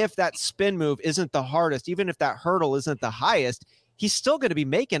 even if that spin move isn't the hardest, even if that hurdle isn't the highest, he's still going to be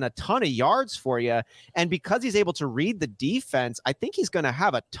making a ton of yards for you. And because he's able to read the defense, I think he's going to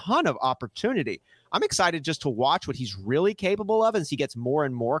have a ton of opportunity. I'm excited just to watch what he's really capable of as he gets more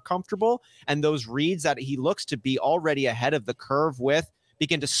and more comfortable. And those reads that he looks to be already ahead of the curve with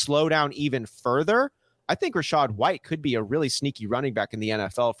begin to slow down even further. I think Rachaad White could be a really sneaky running back in the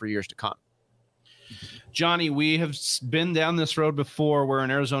NFL for years to come. Johnny, we have been down this road before where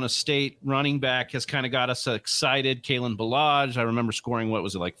an Arizona State running back has kind of got us excited. Kalen Ballage, I remember scoring, what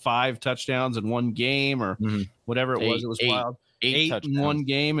was it, like 5 touchdowns in one game or whatever it was. It was wild. 8 in one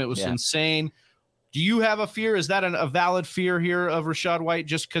game. It was insane. Do you have a fear? Is that a valid fear here of Rachaad White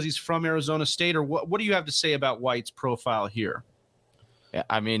just because he's from Arizona State? Or what do you have to say about White's profile here? Yeah,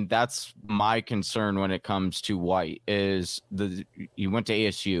 I mean, that's my concern when it comes to White is he went to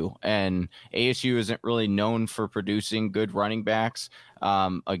ASU, and ASU isn't really known for producing good running backs.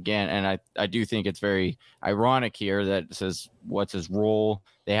 Again, and I do think it's very ironic here that it says what's his role.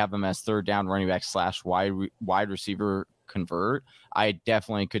 They have him as 3rd down running back / wide receiver convert. I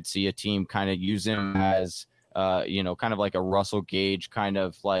definitely could see a team kind of use him as, kind of like a Russell Gage kind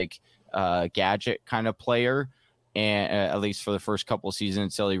of like gadget kind of player. And at least for the first couple of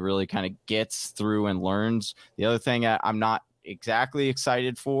seasons until he really kind of gets through and learns. The other thing I'm not exactly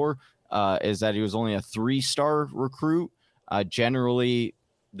excited for is that he was only a 3-star recruit. Generally,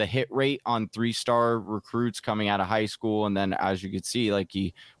 the hit rate on 3-star recruits coming out of high school, and then as you can see, like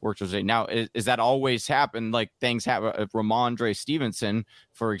he worked with it. Now, is that always happened? Like things happen. Ramondre Stevenson,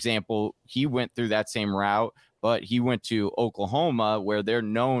 for example, he went through that same route, but he went to Oklahoma where they're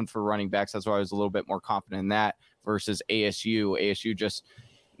known for running backs. That's why I was a little bit more confident in that. Versus ASU. ASU just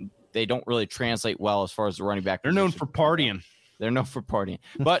they don't really translate well as far as the running back. They're known for partying. They're known for partying,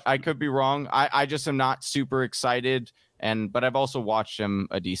 but I could be wrong. I just am not super excited, but I've also watched him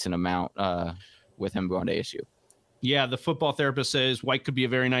a decent amount with him going to ASU. Yeah, the football therapist says White could be a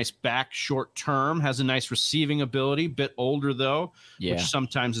very nice back short term, has a nice receiving ability, bit older though, which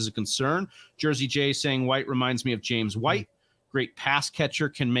sometimes is a concern. Jersey J saying White reminds me of James White. Great pass catcher,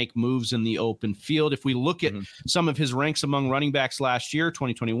 can make moves in the open field. If we look at some of his ranks among running backs last year,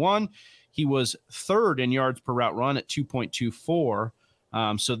 2021, he was third in yards per route run at 2.24.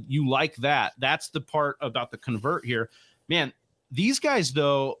 So you like that. That's the part about the convert here. Man, these guys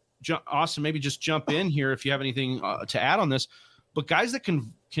though, Austin, maybe just jump in here if you have anything to add on this. But guys that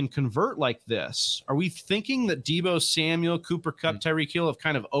can convert like this, are we thinking that Deebo Samuel, Cooper Kupp, Tyreek Hill have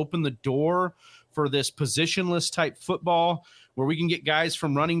kind of opened the door for this positionless type football where we can get guys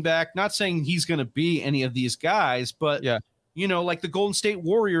from running back? Not saying he's going to be any of these guys, but you know, like the Golden State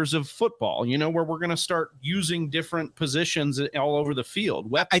Warriors of football, you know, where we're going to start using different positions all over the field.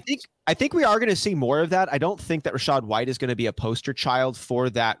 I think we are going to see more of that. I don't think that Rachaad White is going to be a poster child for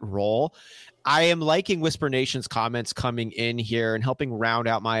that role. I am liking Whisper Nation's comments coming in here and helping round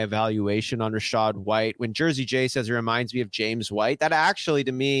out my evaluation on Rachaad White. When Jersey J says it reminds me of James White, that actually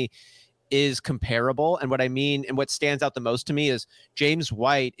to me is comparable. And what I mean, and what stands out the most to me is James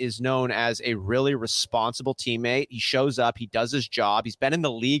White is known as a really responsible teammate. He shows up, he does his job. He's been in the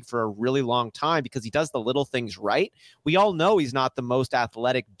league for a really long time because he does the little things right. We all know he's not the most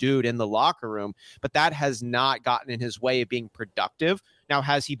athletic dude in the locker room, but that has not gotten in his way of being productive. Now,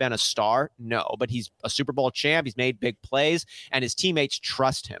 has he been a star? No, but he's a Super Bowl champ. He's made big plays, and his teammates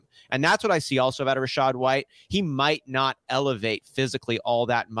trust him. And that's what I see also about Rachaad White. He might not elevate physically all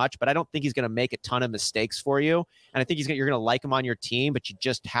that much, but I don't think he's going to make a ton of mistakes for you. And I think you're going to like him on your team, but you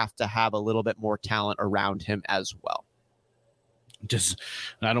just have to have a little bit more talent around him as well.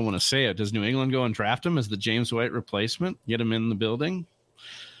 I don't want to say it. Does New England go and draft him as the James White replacement? Get him in the building?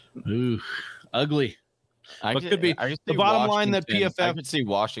 Ooh, ugly. Could be the bottom line that PFF. I could see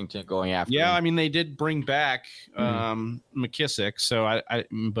Washington going after. Yeah, him. I mean they did bring back McKissick, so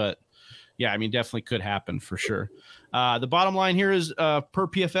but yeah, I mean definitely could happen for sure. The bottom line here is per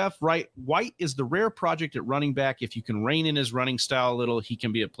PFF, right? White is the rare project at running back. If you can rein in his running style a little, he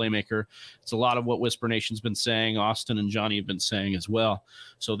can be a playmaker. It's a lot of what Whisper Nation's been saying. Austin and Johnny have been saying as well.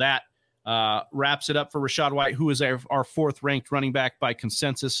 So that wraps it up for Rachaad White, who is our fourth ranked running back by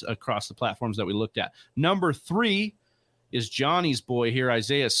consensus across the platforms that we looked at. Number 3 is Johnny's boy here,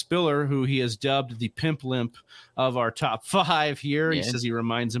 Isaiah Spiller, who he has dubbed the pimp limp of our top 5 here. Yeah. He says he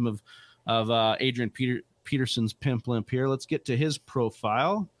reminds him of Adrian Peterson's pimp limp here. Let's get to his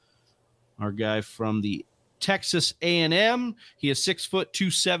profile. Our guy from the Texas A&M. He is 6 foot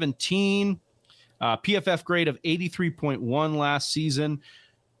 217, PFF grade of 83.1 last season.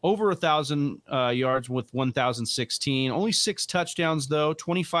 Over 1,000 yards with 1,016. Only 6 touchdowns, though.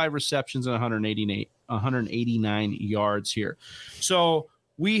 25 receptions and 189 yards here. So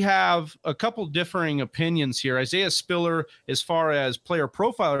we have a couple differing opinions here. Isaiah Spiller, as far as player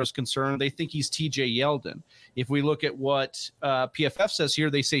profiler is concerned, they think he's TJ Yeldon. If we look at what PFF says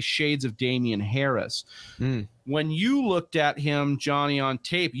here, they say shades of Damian Harris. When you looked at him, Johnny, on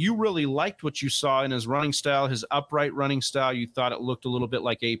tape, you really liked what you saw in his running style, his upright running style. You thought it looked a little bit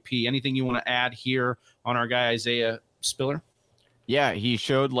like AP. Anything you want to add here on our guy, Isaiah Spiller? Yeah, he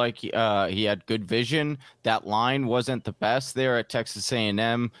showed like he had good vision. That line wasn't the best there at Texas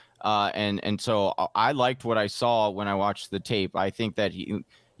A&M. And so I liked what I saw when I watched the tape. I think that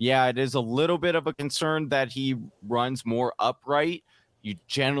it is a little bit of a concern that he runs more upright. You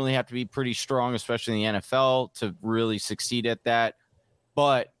generally have to be pretty strong, especially in the NFL, to really succeed at that.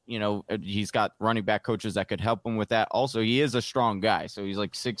 But, you know, he's got running back coaches that could help him with that. Also, he is a strong guy. So he's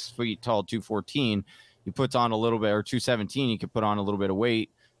like 6 feet tall, 214. He puts on a little bit, or 217, he could put on a little bit of weight.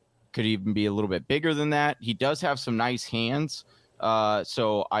 Could even be a little bit bigger than that. He does have some nice hands.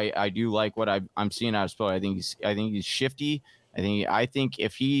 So I do like what I'm seeing out of Spiller. I think he's shifty. I think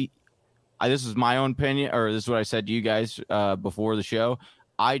if this is my own opinion, or this is what I said to you guys before the show.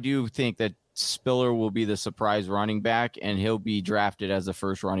 I do think that Spiller will be the surprise running back, and he'll be drafted as the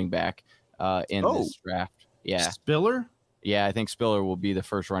first running back in this draft. Yeah, Spiller. Yeah, I think Spiller will be the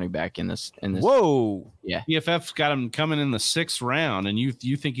first running back in this. Whoa. Yeah. PFF's got him coming in the 6th round, and you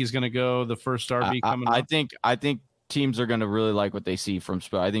think he's going to go the first RB coming up? I think teams are going to really like what they see from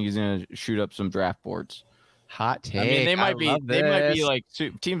Spiller. I think he's going to shoot up some draft boards. Hot take. I mean, they might be like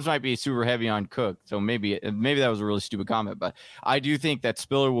teams might be super heavy on Cook, so maybe that was a really stupid comment. But I do think that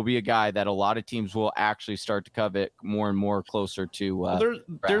Spiller will be a guy that a lot of teams will actually start to covet more and more closer to.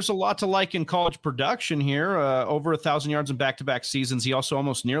 There's a lot to like in college production here. Over 1,000 yards in back-to-back seasons. He also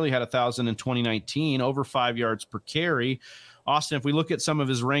almost nearly had 1,000 in 2019. Over 5 yards per carry. Austin, if we look at some of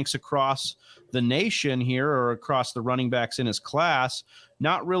his ranks across the nation here or across the running backs in his class,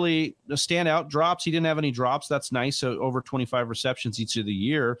 not really a standout. Drops, he didn't have any drops. That's nice. So over 25 receptions each of the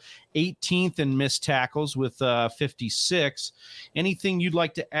year. 18th in missed tackles with 56. Anything you'd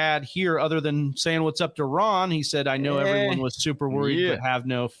like to add here other than saying what's up to Ron? He said, I know everyone was super worried, but have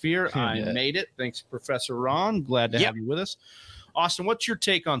no fear. I made it. Thanks, Professor Ron. Glad to have you with us. Austin, what's your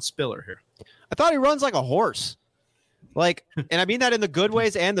take on Spiller here? I thought he runs like a horse. Like, and I mean that in the good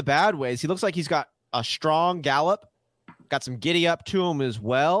ways and the bad ways. He looks like he's got a strong gallop. Got some giddy up to him as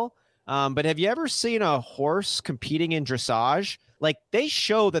well. But have you ever seen a horse competing in dressage? Like, they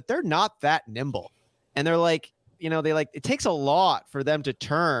show that they're not that nimble. And they're like, it takes a lot for them to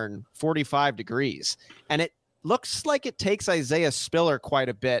turn 45 degrees. And it looks like it takes Isaiah Spiller quite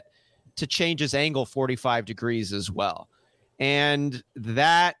a bit to change his angle 45 degrees as well. And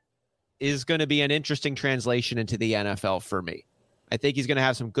that is going to be an interesting translation into the NFL for me. I think he's going to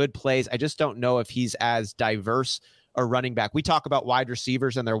have some good plays. I just don't know if he's as diverse a running back. We talk about wide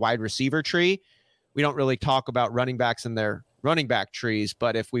receivers and their wide receiver tree. We don't really talk about running backs and their running back trees.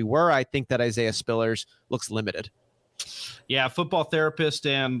 But if we were, I think that Isaiah Spillers looks limited. Yeah, Football Therapist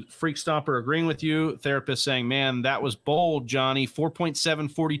and Freak Stomper agreeing with you. Therapist saying, man, that was bold, Johnny.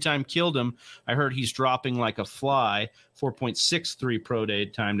 4.7 40 time killed him. I heard he's dropping like a fly. 4.63 pro day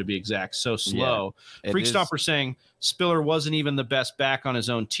time to be exact. So slow. Yeah, Freak Stomper saying Spiller wasn't even the best back on his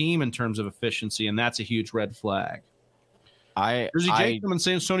own team in terms of efficiency, and that's a huge red flag. Jersey Jake coming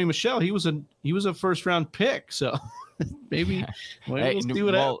saying Sony Michel. He was a first round pick, so maybe we'll see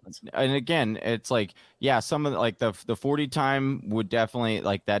what happens. And again, it's like, yeah, some of the 40 time would definitely,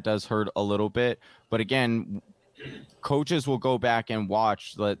 like, that does hurt a little bit. But again, coaches will go back and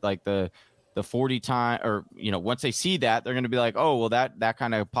watch the 40 time, or once they see that, they're going to be like, oh well, that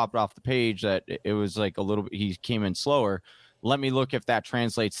kind of popped off the page that it was like a little bit, he came in slower. Let me look if that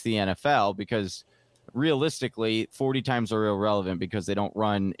translates to the NFL, because realistically 40 times are irrelevant because they don't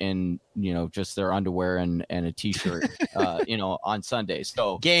run in just their underwear and a t-shirt on Sundays.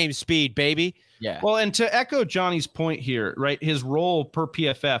 So game speed, baby. Yeah. Well, and to echo Johnny's point here, right, his role per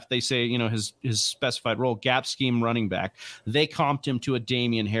PFF, they say, his specified role, gap scheme running back, they comped him to a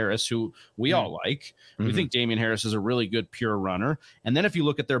Damian Harris, who we all like. Mm-hmm. We think Damian Harris is a really good pure runner. And then if you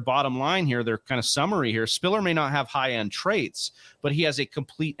look at their bottom line here, their kind of summary here, Spiller may not have high-end traits, but he has a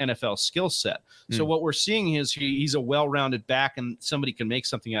complete NFL skill set. So what we're seeing is he's a well-rounded back, and somebody can make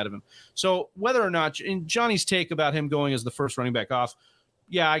something out of him. So whether or not, in Johnny's take about him going as the first running back off,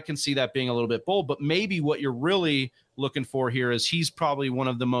 yeah, I can see that being a little bit bold, but maybe what you're really looking for here is he's probably one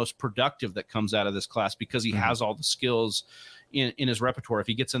of the most productive that comes out of this class because he has all the skills in his repertoire. If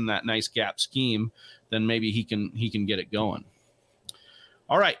he gets in that nice gap scheme, then maybe he can get it going.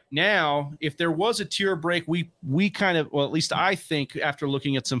 All right, now, if there was a tier break, we kind of, well, at least I think after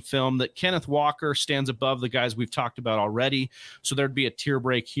looking at some film that Kenneth Walker stands above the guys we've talked about already, so there'd be a tier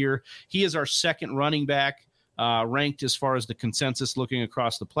break here. He is our second running back. Ranked as far as the consensus looking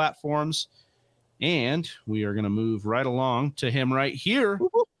across the platforms. And we are going to move right along to him right here.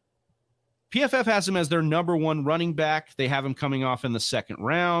 PFF has him as their number one running back. They have him coming off in the second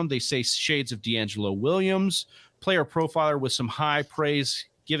round. They say shades of D'Angelo Williams. Player profiler with some high praise,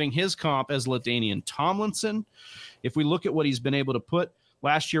 giving his comp as LaDainian Tomlinson. If we look at what he's been able to put,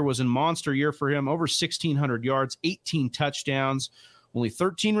 last year was a monster year for him. Over 1,600 yards, 18 touchdowns. Only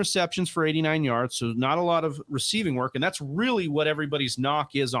 13 receptions for 89 yards, so not a lot of receiving work. And that's really what everybody's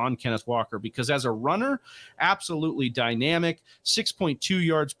knock is on Kenneth Walker, because as a runner, absolutely dynamic, 6.2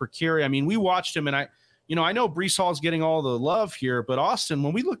 yards per carry. I mean, we watched him, and I know Breece Hall's getting all the love here, but Austin,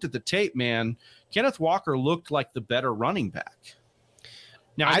 when we looked at the tape, man, Kenneth Walker looked like the better running back.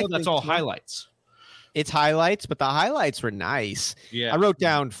 Now, I know that's all highlights. It's highlights, but the highlights were nice. Yeah. I wrote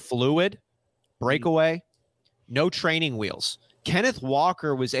down fluid, breakaway, no training wheels. Kenneth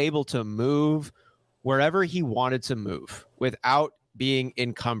Walker was able to move wherever he wanted to move without being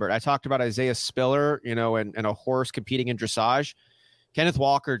encumbered. I talked about Isaiah Spiller, and a horse competing in dressage. Kenneth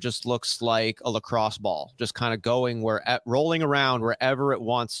Walker just looks like a lacrosse ball, just kind of rolling around wherever it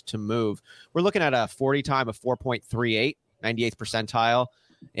wants to move. We're looking at a 40 time of 4.38, 98th percentile,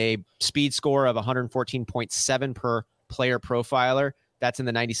 a speed score of 114.7 per player profiler. That's in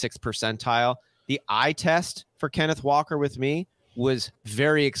the 96th percentile. The eye test for Kenneth Walker with me was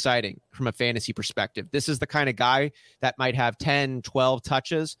very exciting from a fantasy perspective. This is the kind of guy that might have 10, 12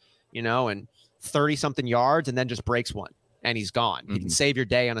 touches, and 30 something yards and then just breaks one and he's gone. He can save your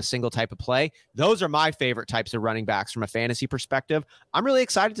day on a single type of play. Those are my favorite types of running backs from a fantasy perspective. I'm really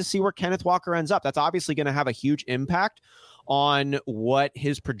excited to see where Kenneth Walker ends up. That's obviously going to have a huge impact on what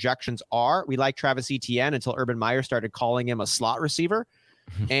his projections are. We like Travis Etienne until Urban Meyer started calling him a slot receiver.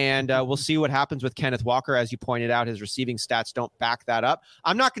 And we'll see what happens with Kenneth Walker. As you pointed out, his receiving stats don't back that up.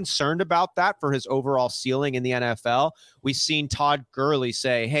 I'm not concerned about that for his overall ceiling in the NFL. We've seen Todd Gurley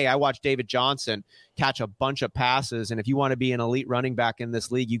say, hey, I watched David Johnson catch a bunch of passes, and if you want to be an elite running back in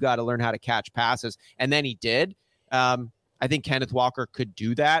this league, you got to learn how to catch passes. And then he did. I think Kenneth Walker could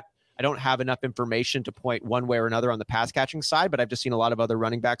do that. I don't have enough information to point one way or another on the pass catching side, but I've just seen a lot of other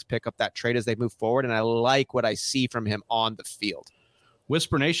running backs pick up that trait as they move forward, and I like what I see from him on the field.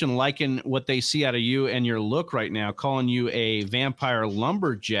 Whisper Nation liking what they see out of you and your look right now, calling you a vampire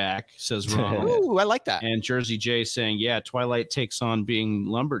lumberjack, says Ronald. Ooh, I like that. And Jersey J saying, yeah, Twilight takes on being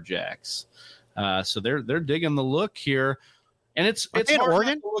lumberjacks. So they're digging the look here. And it's in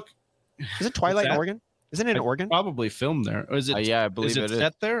Oregon? Is it Twilight in Oregon? Isn't it in Oregon? Probably filmed there. Or is it? Yeah, I believe it is.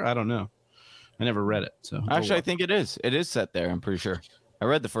 Set there? I don't know. I never read it. So actually, I think it is. It is set there. I'm pretty sure. I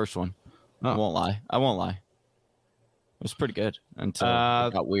read the first one. I won't lie. It was pretty good until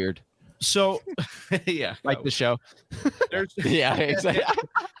it got weird. So, yeah, like the show. Exactly.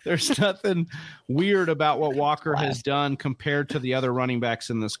 There's nothing weird about what Walker has done compared to the other running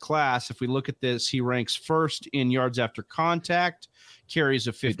backs in this class. If we look at this, he ranks first in yards after contact, carries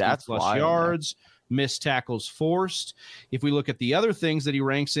of 50 plus yards, missed tackles forced. If we look at the other things that he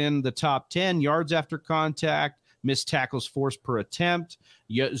ranks in the top 10, yards after contact, missed tackles forced per attempt,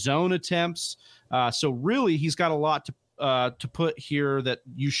 zone attempts. So really, he's got a lot to put here that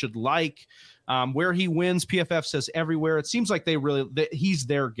you should like. Where he wins, PFF says everywhere. It seems like he's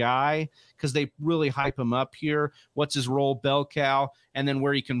their guy because they really hype him up here. What's his role? Bell cow. And then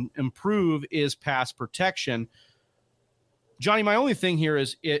where he can improve is pass protection. Johnny, my only thing here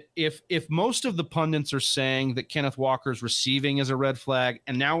is if most of the pundits are saying that Kenneth Walker's receiving is a red flag,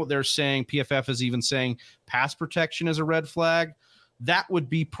 and now they're saying PFF is even saying pass protection is a red flag, that would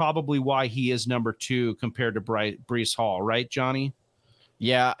be probably why he is number 2 compared to Breece Hall, right, Johnny?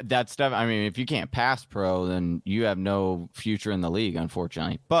 Yeah, that's definitely. I mean, if you can't pass pro, then you have no future in the league,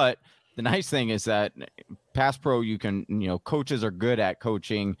 unfortunately. But the nice thing is that pass pro, you can, coaches are good at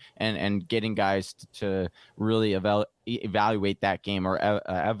coaching and getting guys to really evaluate that game or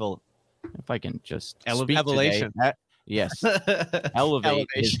if I can just elevation. Yes, elevate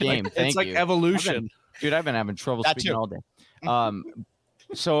his game. Thank it's like you. Evolution. I've been having trouble speaking all day.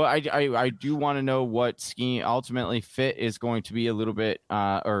 So I do want to know what scheme ultimately fit is going to be a little bit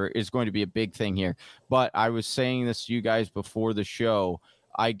or is going to be a big thing here. But I was saying this to you guys before the show.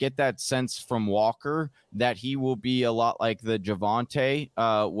 I get that sense from Walker that he will be a lot like the Javonte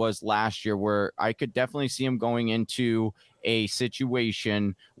was last year, where I could definitely see him going into a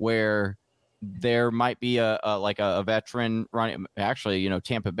situation where there might be a veteran running. Actually,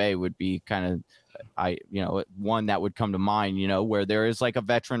 Tampa Bay would be kind of one that would come to mind, where there is like a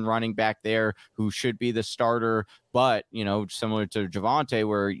veteran running back there who should be the starter, but, similar to Javonte,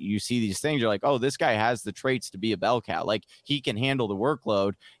 where you see these things, you're like, oh, this guy has the traits to be a bell cow. Like he can handle the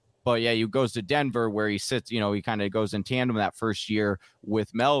workload. But yeah, he goes to Denver where he sits, he kind of goes in tandem that first year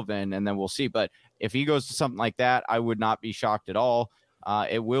with Melvin, and then we'll see. But if he goes to something like that, I would not be shocked at all.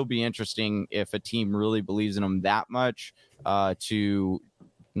 It will be interesting if a team really believes in him that much to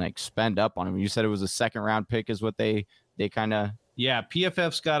spend up on him. You said it was a second round pick is what they kind of. Yeah,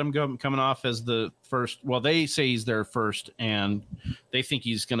 PFF's got him coming off as the first. Well, they say he's their first, and they think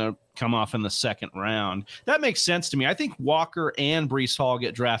he's going to come off in the second round. That makes sense to me. I think Walker and Breece Hall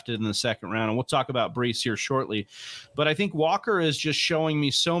get drafted in the second round, and we'll talk about Breece here shortly. But I think Walker is just showing me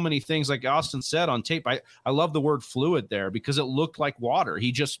so many things, like Austin said on tape. I love the word fluid there because it looked like water.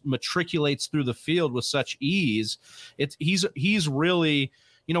 He just matriculates through the field with such ease. He's really,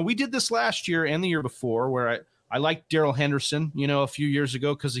 we did this last year and the year before where I liked Darrell Henderson, a few years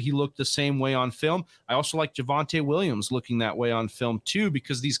ago because he looked the same way on film. I also like Javonte Williams looking that way on film too,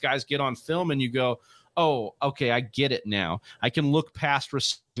 because these guys get on film and you go, oh, okay, I get it now. I can look past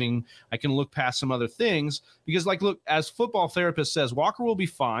receiving. I can look past some other things because, look, as football therapist says, Walker will be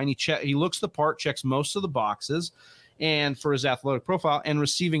fine. He looks the part, checks most of the boxes, and for his athletic profile, and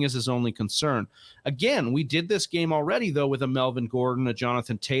receiving is his only concern. Again, we did this game already, though, with a Melvin Gordon, a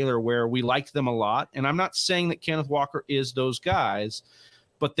Jonathan Taylor, where we liked them a lot. And I'm not saying that Kenneth Walker is those guys,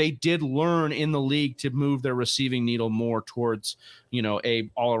 but they did learn in the league to move their receiving needle more towards, a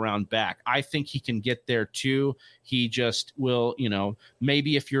all-around back. I think he can get there too. He just will,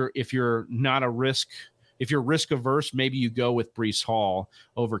 maybe if you're not a risk, if you're risk averse, maybe you go with Breece Hall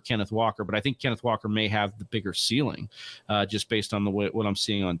over Kenneth Walker. But I think Kenneth Walker may have the bigger ceiling, just based on what I'm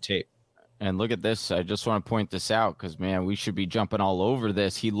seeing on tape. And look at this. I just want to point this out because, man, we should be jumping all over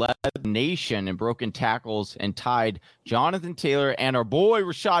this. He led the nation in broken tackles and tied Jonathan Taylor and our boy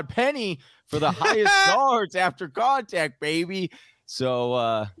Rashad Penny for the highest yards after contact, baby.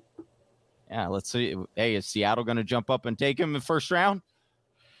 So, yeah, let's see. Hey, is Seattle going to jump up and take him in the first round?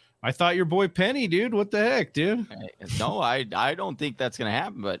 I thought your boy Penny, dude. What the heck, dude? No, I don't think that's going to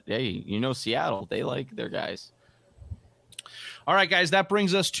happen. But, hey, Seattle, they like their guys. All right, guys, that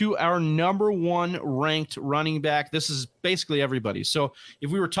brings us to our number 1 ranked running back. This is basically everybody. So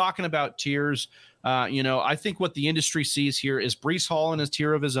if we were talking about tiers, I think what the industry sees here is Breece Hall in his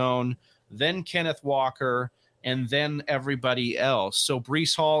tier of his own, then Kenneth Walker, and then everybody else. So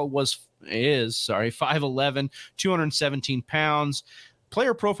Breece Hall is 5'11", 217 pounds.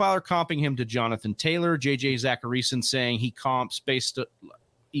 Player Profiler comping him to Jonathan Taylor. JJ Zachariason saying he comps based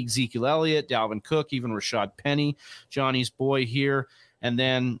Ezekiel Elliott, Dalvin Cook, even Rashad Penny, Johnny's boy here. And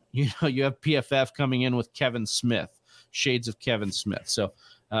then, you have PFF coming in with Kevin Smith, shades of Kevin Smith. So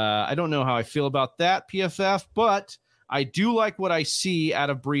I don't know how I feel about that, PFF, but I do like what I see out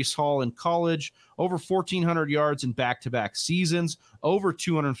of Breece Hall in college. Over 1,400 yards in back-to-back seasons, over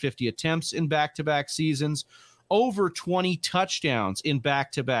 250 attempts in back-to-back seasons, over 20 touchdowns in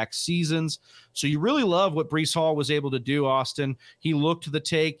back-to-back seasons. So you really love what Breece Hall was able to do, Austin. He looked the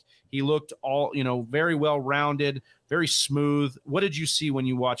take. He looked all, very well-rounded, very smooth. What did you see when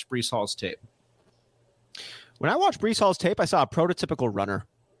you watched Breece Hall's tape? When I watched Breece Hall's tape, I saw a prototypical runner.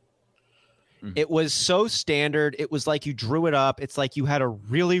 It was so standard. It was like you drew it up. It's like you had a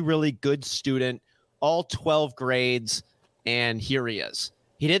really, really good student, all 12 grades, and here he is.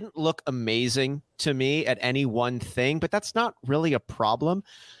 He didn't look amazing to me at any one thing, but that's not really a problem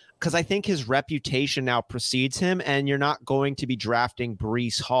because I think his reputation now precedes him, and you're not going to be drafting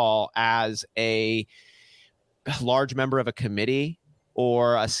Breece Hall as a large member of a committee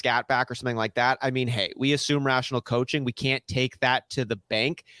or a scat back or something like that. I mean, hey, we assume rational coaching. We can't take that to the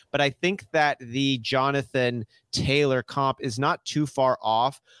bank, but I think that the Jonathan Taylor comp is not too far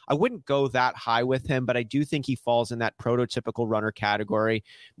off. I wouldn't go that high with him, but I do think he falls in that prototypical runner category.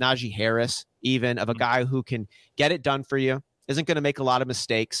 Najee Harris, even, of a guy who can get it done for you, isn't going to make a lot of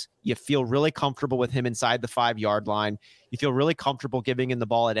mistakes. You feel really comfortable with him inside the 5-yard line. You feel really comfortable giving him the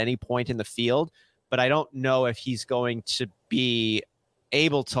ball at any point in the field, but I don't know if he's going to be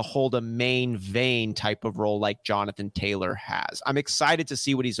able to hold a main vein type of role like Jonathan Taylor has. I'm excited to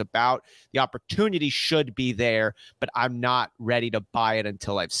see what he's about. The opportunity should be there, but I'm not ready to buy it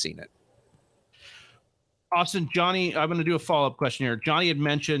until I've seen it. Austin, Johnny, I'm going to do a follow-up question here. Johnny had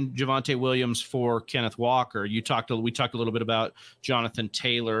mentioned Javonte Williams for Kenneth Walker. We talked a little bit about Jonathan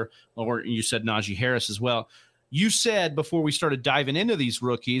Taylor, or you said Najee Harris as well. You said before we started diving into these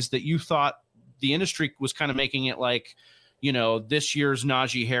rookies that you thought the industry was kind of making it like, this year's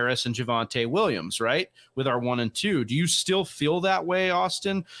Najee Harris and Javonte Williams, right? With our 1 and 2. Do you still feel that way,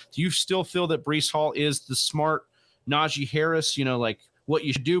 Austin? Do you still feel that Breece Hall is the smart Najee Harris, like what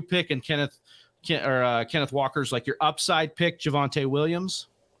you should do pick, and Kenneth Walker's like your upside pick, Javonte Williams?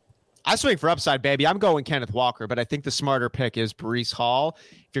 I swing for upside, baby. I'm going Kenneth Walker, but I think the smarter pick is Breece Hall.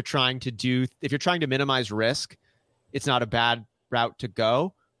 If you're trying to minimize risk, it's not a bad route to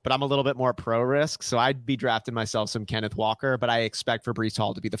go. But I'm a little bit more pro risk, so I'd be drafting myself some Kenneth Walker, but I expect for Breece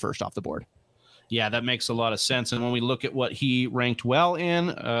Hall to be the first off the board. Yeah, that makes a lot of sense. And when we look at what he ranked well in,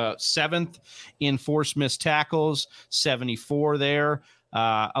 7th in forced missed tackles, 74 there,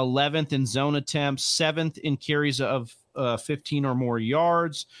 11th in zone attempts, 7th in carries of 15 or more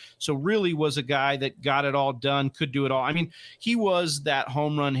yards. So really was a guy that got it all done, could do it all. I mean, he was that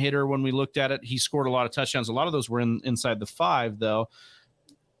home run hitter when we looked at it. He scored a lot of touchdowns. A lot of those were inside the 5, though.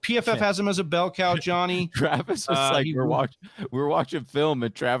 PFF has him as a bell cow, Johnny. Travis was like, we're watching film,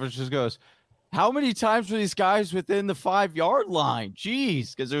 and Travis just goes, how many times were these guys within the 5-yard line?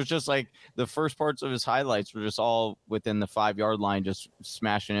 Jeez. Because it was just like the first parts of his highlights were just all within the 5-yard line, just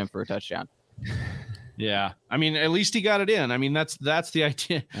smashing in for a touchdown. Yeah, I mean, at least he got it in. I mean, that's the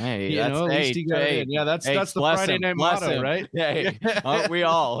idea. Hey, at least he got it in. Yeah, that's the Friday night motto, right? Yeah, aren't we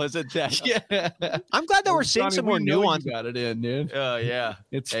all? Isn't that? Yeah. I'm glad that we're seeing some more nuance. Got it in, dude. Oh yeah,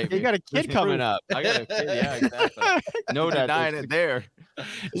 you got a kid coming up. I got a kid. Yeah, exactly. No denying it there.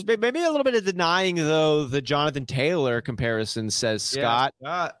 Maybe a little bit of denying though the Jonathan Taylor comparison, says Scott. Yeah,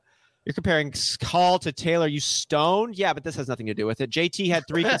 Scott. You're comparing Hall to Taylor. You stoned? Yeah, but this has nothing to do with it. JT had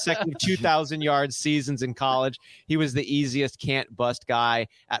 3 consecutive 2,000-yard seasons in college. He was the easiest can't bust guy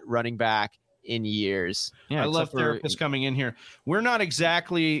at running back in years. Yeah, I love therapists coming in here. We're not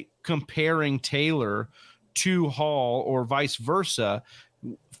exactly comparing Taylor to Hall or vice versa.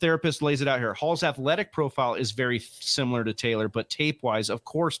 Therapist lays it out here. Hall's athletic profile is very similar to Taylor, but tape-wise, of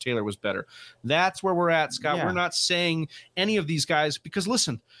course, Taylor was better. That's where we're at, Scott. Yeah. We're not saying any of these guys, because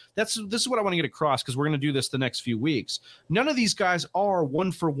listen, this is what I want to get across, because we're going to do this the next few weeks. None of these guys are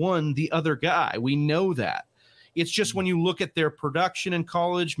one for one the other guy. We know that. It's just when you look at their production in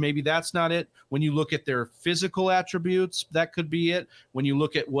college, maybe that's not it. When you look at their physical attributes, that could be it. When you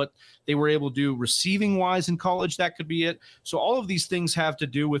look at what they were able to do receiving wise in college, that could be it. So all of these things have to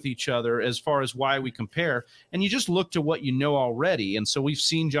do with each other as far as why we compare. And you just look to what you know already. And so we've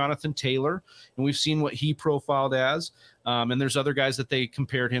seen Jonathan Taylor, and we've seen what he profiled as. And there's other guys that they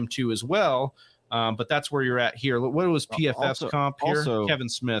compared him to as well. But that's where you're at here. What was PFF's comp here? Also, Kevin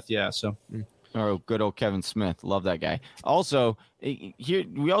Smith. Yeah. So. Oh, good old Kevin Smith. Love that guy. Also, here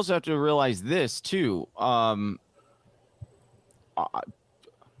we also have to realize this too. I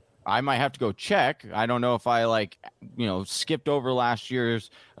might have to go check. I don't know if I skipped over last year's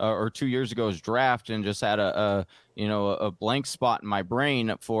or 2 years ago's draft and just had a blank spot in my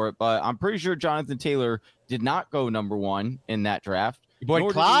brain for it. But I'm pretty sure Jonathan Taylor did not go number 1 in that draft. Your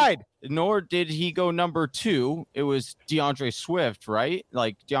boy Clyde. Nor did he go number 2. It was DeAndre Swift, right?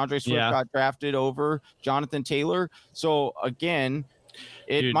 Like DeAndre Swift got drafted over Jonathan Taylor. So again,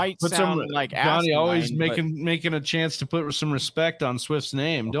 it might sound like Johnny always making a chance to put some respect on Swift's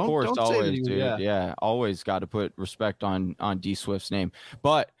name. Of course, always, dude. Yeah, always got to put respect on D Swift's name.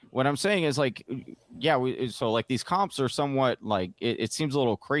 But what I'm saying is so these comps are somewhat it seems a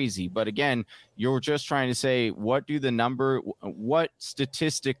little crazy, but again, you're just trying to say what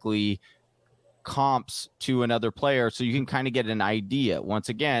statistically comps to another player so you can kind of get an idea. Once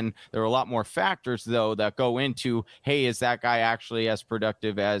again, there are a lot more factors though that go into, hey, is that guy actually as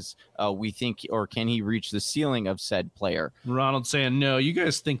productive as we think, or can he reach the ceiling of said player? Ronald saying, no, you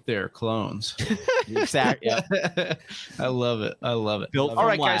guys think they're clones. Exactly. Yeah. I love it. Built all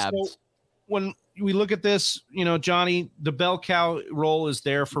right, labs. guys. So when we look at this, Johnny, the bell cow role is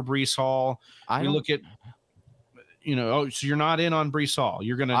there for Breece Hall. Look at so you're not in on Breece Hall.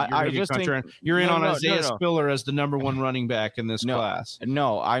 You're in on Isaiah Spiller as the number 1 running back in this class.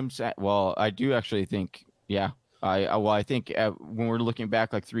 No, I do actually think, yeah. I think when we're looking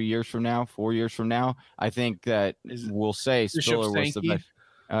back 3 years from now, 4 years from now, I think that we'll say Spiller was the best.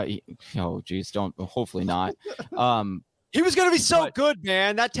 Hopefully not. He was going to be so good,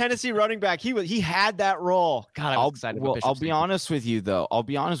 man. That Tennessee running back, he had that role. God, I'm excited. I'll be honest with you, though.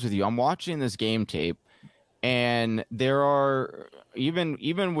 I'm watching this game tape, and there are even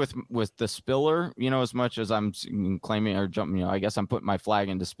with the Spiller, as much as I'm claiming or jumping, I guess I'm putting my flag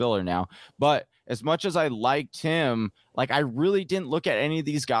into Spiller now. But as much as I liked him, I really didn't look at any of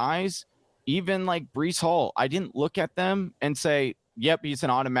these guys, even Breece Hall. I didn't look at them and say, yep, he's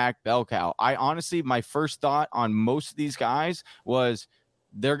an automatic bell cow. I honestly, my first thought on most of these guys was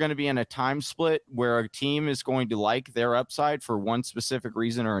they're going to be in a time split where a team is going to like their upside for one specific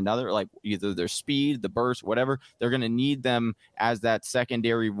reason or another, like either their speed, the burst, whatever. They're going to need them as that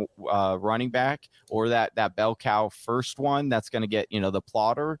secondary running back or that bell cow first one that's going to get, the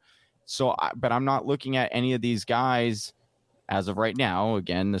plotter. So, but I'm not looking at any of these guys as of right now.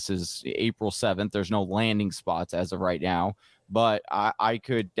 Again, this is April 7th. There's no landing spots as of right now. But I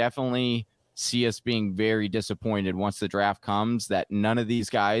could definitely see us being very disappointed once the draft comes that none of these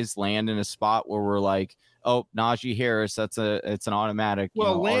guys land in a spot where we're like, oh, Najee Harris, it's an automatic.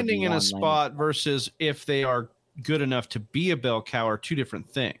 Well, landing in a spot versus if they are good enough to be a bell cow are two different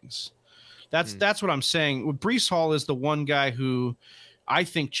things. That's what I'm saying. Breece Hall is the one guy who I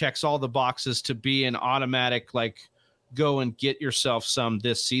think checks all the boxes to be an automatic, go and get yourself some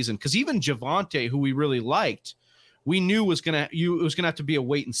this season. Because even Javonte, who we really liked, we knew it was gonna have to be a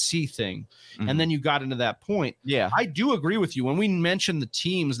wait and see thing. Mm-hmm. And then you got into that point. Yeah, I do agree with you. When we mentioned the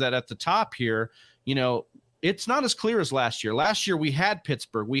teams that at the top here, it's not as clear as last year. Last year we had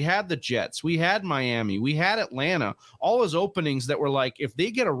Pittsburgh, we had the Jets, we had Miami, we had Atlanta, all those openings that were if they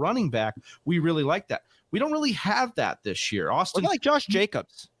get a running back, we really like that. We don't really have that this year. Austin, like Josh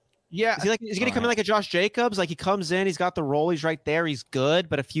Jacobs. Yeah. Is he going to come in like a Josh Jacobs? He comes in, he's got the role, he's right there, he's good.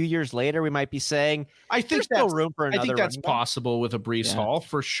 But a few years later, we might be saying, I think there's still room for another. I think that's possible with a Breece Hall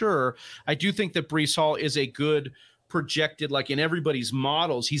for sure. I do think that Breece Hall is a good projected, like in everybody's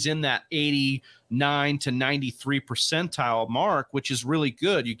models, he's in that 89 to 93 percentile mark, which is really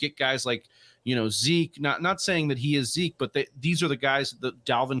good. You get guys like, Zeke, not saying that he is Zeke, but these are the guys, the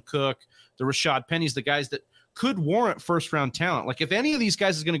Dalvin Cook, the Rashad Pennies, the guys that could warrant first round talent. Like if any of these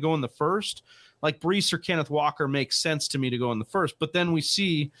guys is going to go in the first, like Breece or Kenneth Walker makes sense to me to go in the first. But then we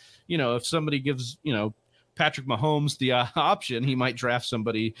see, if somebody gives, Patrick Mahomes the option, he might draft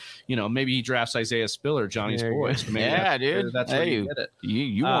somebody, maybe he drafts Isaiah Spiller, Johnny's boy. So yeah, dude. That's where you get it.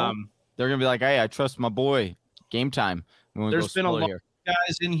 You won't. They're going to be like, hey, I trust my boy. Game time. There's been a lot of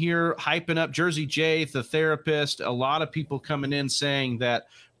guys in here hyping up Jersey J, the therapist, a lot of people coming in saying that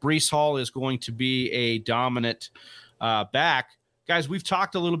Breece Hall is going to be a dominant back. Guys, we've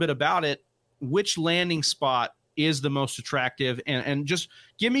talked a little bit about it. Which landing spot is the most attractive, and just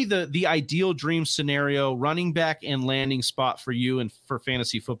give me the ideal dream scenario, running back and landing spot for you and for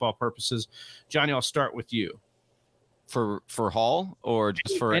fantasy football purposes. Johnny, I'll start with you. For Hall or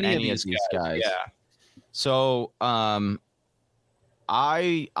just for any of these guys? Yeah. So I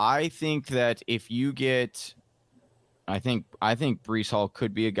think that if you get, I think Breece Hall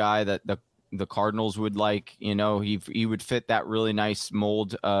could be a guy that the Cardinals would like. He would fit that really nice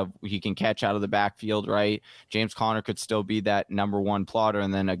mold of he can catch out of the backfield, right? James Conner could still be that number one plotter,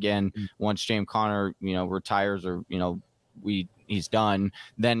 and then again, once James Conner retires or he's done,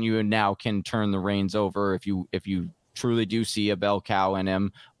 then you now can turn the reins over if you truly do see a bell cow in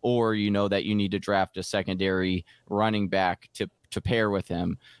him, or that you need to draft a secondary running back to pair with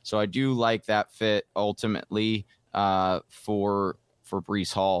him. So I do like that fit ultimately for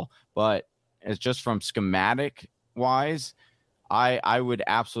Breece Hall, but it's just from schematic wise, I would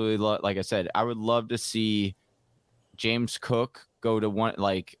absolutely like I said, I would love to see James Cook go to one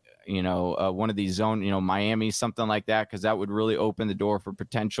of these zone, Miami, something like that, because that would really open the door for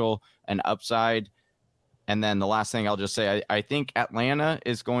potential and upside. And then the last thing I'll just say, I think Atlanta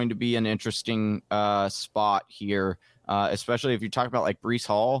is going to be an interesting spot here, especially if you talk about like Breece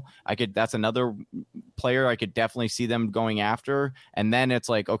Hall. That's another player I could definitely see them going after. And then it's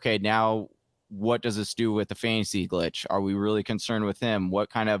like, okay, now what does this do with the fantasy glitch? Are we really concerned with him? What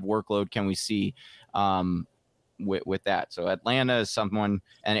kind of workload can we see with that? So Atlanta is someone,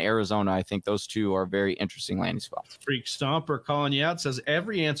 and Arizona, I think those two are very interesting landing spots. Freak Stomper calling you out says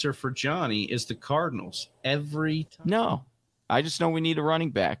every answer for Johnny is the Cardinals every time. No, I just know we need a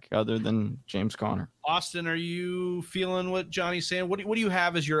running back other than James Conner. Austin, are you feeling what Johnny's saying? What do you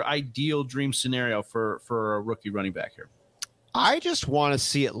have as your ideal dream scenario for a rookie running back here? I just want to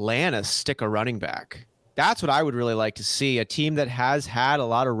see Atlanta stick a running back. That's what I would really like to see. A team that has had a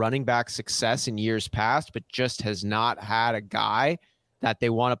lot of running back success in years past, but just has not had a guy that they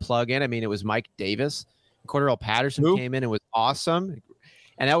want to plug in. I mean, it was Mike Davis. Cordarrelle Patterson came in and was awesome.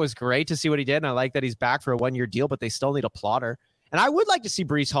 And that was great to see what he did. And I like that he's back for a 1-year deal, but they still need a plotter. And I would like to see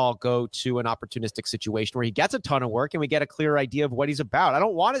Breece Hall go to an opportunistic situation where he gets a ton of work and we get a clear idea of what he's about. I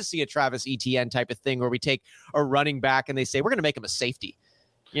don't want to see a Travis Etienne type of thing where we take a running back and they say, we're going to make him a safety.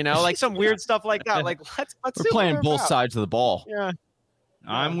 Like some weird stuff like that. Like, let's we're playing both sides of the ball. Yeah.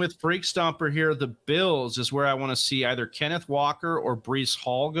 I'm with Freak Stomper here. The Bills is where I want to see either Kenneth Walker or Breece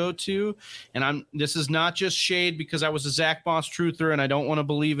Hall go to. And this is not just shade because I was a Zach Moss truther and I don't want to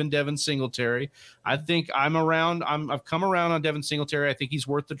believe in Devin Singletary. I think I've come around on Devin Singletary. I think he's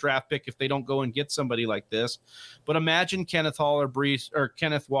worth the draft pick if they don't go and get somebody like this. But imagine Kenneth Walker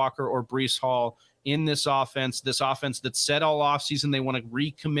or Breece Hall in this offense that's said all offseason they want to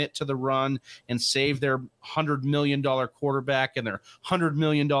recommit to the run and save their $100 million quarterback and their $100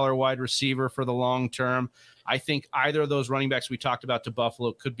 million wide receiver for the long term. I think either of those running backs we talked about to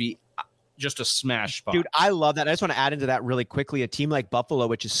Buffalo could be just a smash spot. Dude, I love that. I just want to add into that really quickly. A team like Buffalo,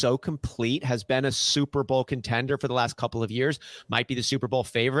 which is so complete, has been a Super Bowl contender for the last couple of years, might be the Super Bowl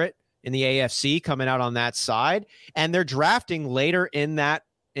favorite in the AFC coming out on that side. And they're drafting later in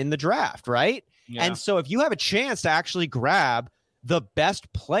the draft, right? Yeah. And so if you have a chance to actually grab the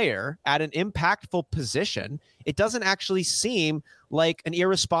best player at an impactful position, it doesn't actually seem like an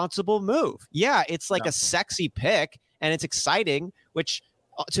irresponsible move. Yeah, it's like a sexy pick and it's exciting, which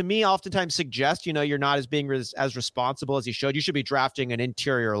to me oftentimes suggests, you're not as being as responsible as you should. You should be drafting an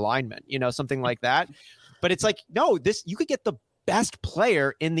interior lineman, something like that. But it's like, no, you could get the best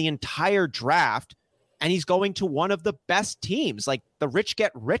player in the entire draft and he's going to one of the best teams. Like the rich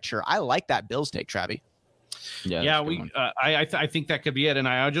get richer. I like that Bills take, Travi. Yeah, I think that could be it. And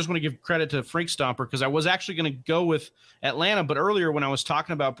I just want to give credit to Freak Stomper because I was actually going to go with Atlanta, but earlier when I was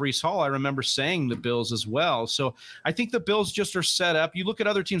talking about Breece Hall, I remember saying the Bills as well. So I think the Bills just are set up. You look at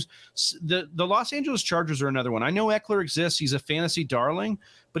other teams, the Los Angeles Chargers are another one. I know Eckler exists. He's a fantasy darling,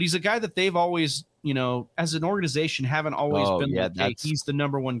 but he's a guy that they've always, as an organization, haven't always been like, hey, he's the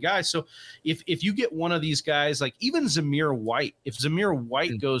number one guy. So if you get one of these guys, like even Zamir White, if Zamir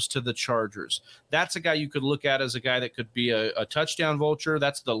White goes to the Chargers, that's a guy you could look at as a guy that could be a touchdown vulture.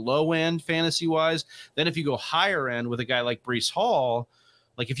 That's the low end fantasy wise. Then if you go higher end with a guy like Breece Hall,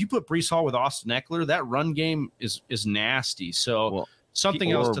 like if you put Breece Hall with Austin Eckler, that run game is nasty. So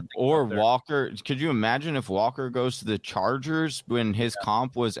something else to think or about Walker. Could you imagine if Walker goes to the Chargers when his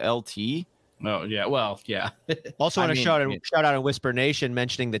comp was LT? Oh, yeah. Well, yeah. Also, want to shout out on Whisper Nation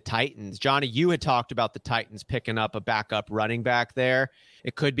mentioning the Titans. Johnny, you had talked about the Titans picking up a backup running back there.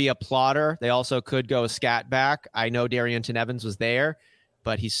 It could be a plotter. They also could go a scat back. I know Darrynton Evans was there,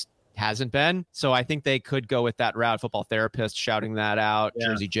 but he hasn't been. So I think they could go with that route. Football Therapist shouting that out. Yeah.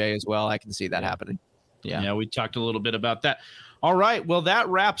 Jersey J as well. I can see that happening. Yeah, we talked a little bit about that. All right. Well, that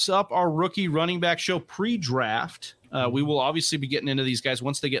wraps up our rookie running back show pre-draft. We will obviously be getting into these guys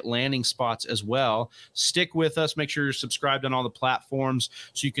once they get landing spots as well. Stick with us. Make sure you're subscribed on all the platforms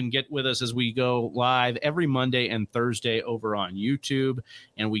so you can get with us as we go live every Monday and Thursday over on YouTube.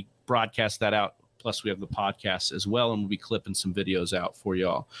 And we broadcast that out. Plus, we have the podcast as well, and we'll be clipping some videos out for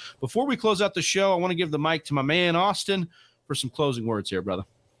y'all. Before we close out the show, I want to give the mic to my man, Austin, for some closing words here, brother.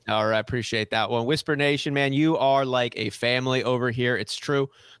 All right. Appreciate that one. Whisper Nation, man, you are like a family over here. It's true.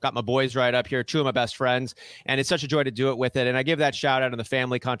 Got my boys right up here, two of my best friends, and it's such a joy to do it with it. And I give that shout out on the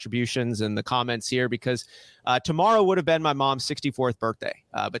family contributions and the comments here because tomorrow would have been my mom's 64th birthday.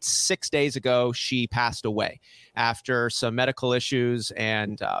 But 6 days ago, she passed away after some medical issues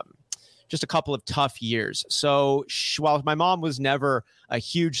and just a couple of tough years. So while my mom was never a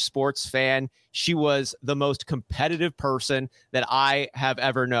huge sports fan, she was the most competitive person that I have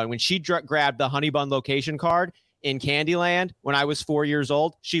ever known. When she grabbed the Honey Bun location card in Candyland when I was 4 years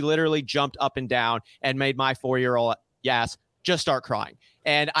old, she literally jumped up and down and made my 4-year-old just start crying.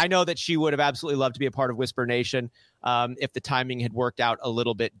 And I know that she would have absolutely loved to be a part of Whisper Nation if the timing had worked out a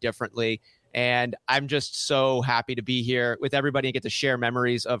little bit differently. And I'm just so happy to be here with everybody and get to share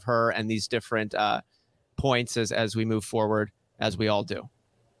memories of her and these different points as we move forward, as we all do.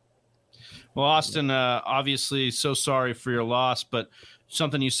 Well, Austin, obviously so sorry for your loss, but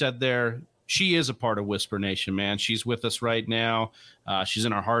something you said there, she is a part of Whisper Nation, man. She's with us right now. She's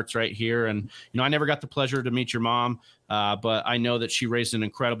in our hearts right here. And, I never got the pleasure to meet your mom, but I know that she raised an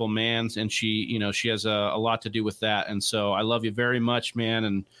incredible man, and she has a lot to do with that. And so I love you very much, man.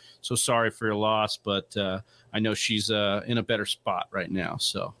 And so sorry for your loss, but I know she's in a better spot right now.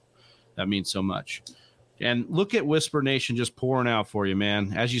 So that means so much. And look at Whisper Nation just pouring out for you,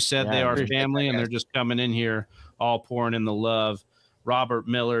 man. As you said, they are family, and they're just coming in here all pouring in the love. Robert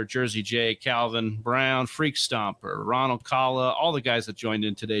Miller, Jersey J, Calvin Brown, Freak Stomper, Ronald Kalla, all the guys that joined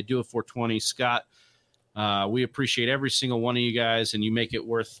in today. Do it 420, Scott. We appreciate every single one of you guys, and you make it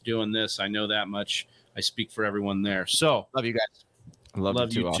worth doing this. I know that much. I speak for everyone there. So love you guys.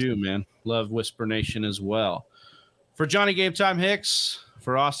 Love you too, man. Love Whisper Nation as well. For Johnny Game Time Hicks,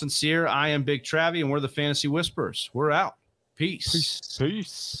 for Austin Sear, I am Big Travie, and we're the Fantasy Whisperers. We're out. Peace.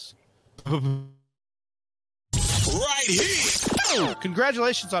 Peace. Right here.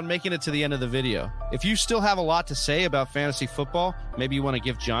 Congratulations on making it to the end of the video. If you still have a lot to say about fantasy football, maybe you want to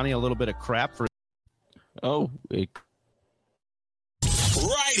give Johnny a little bit of crap for. Right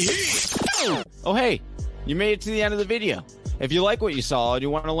here. Oh, hey, you made it to the end of the video. If you like what you saw and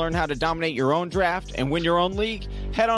you want to learn how to dominate your own draft and win your own league, head on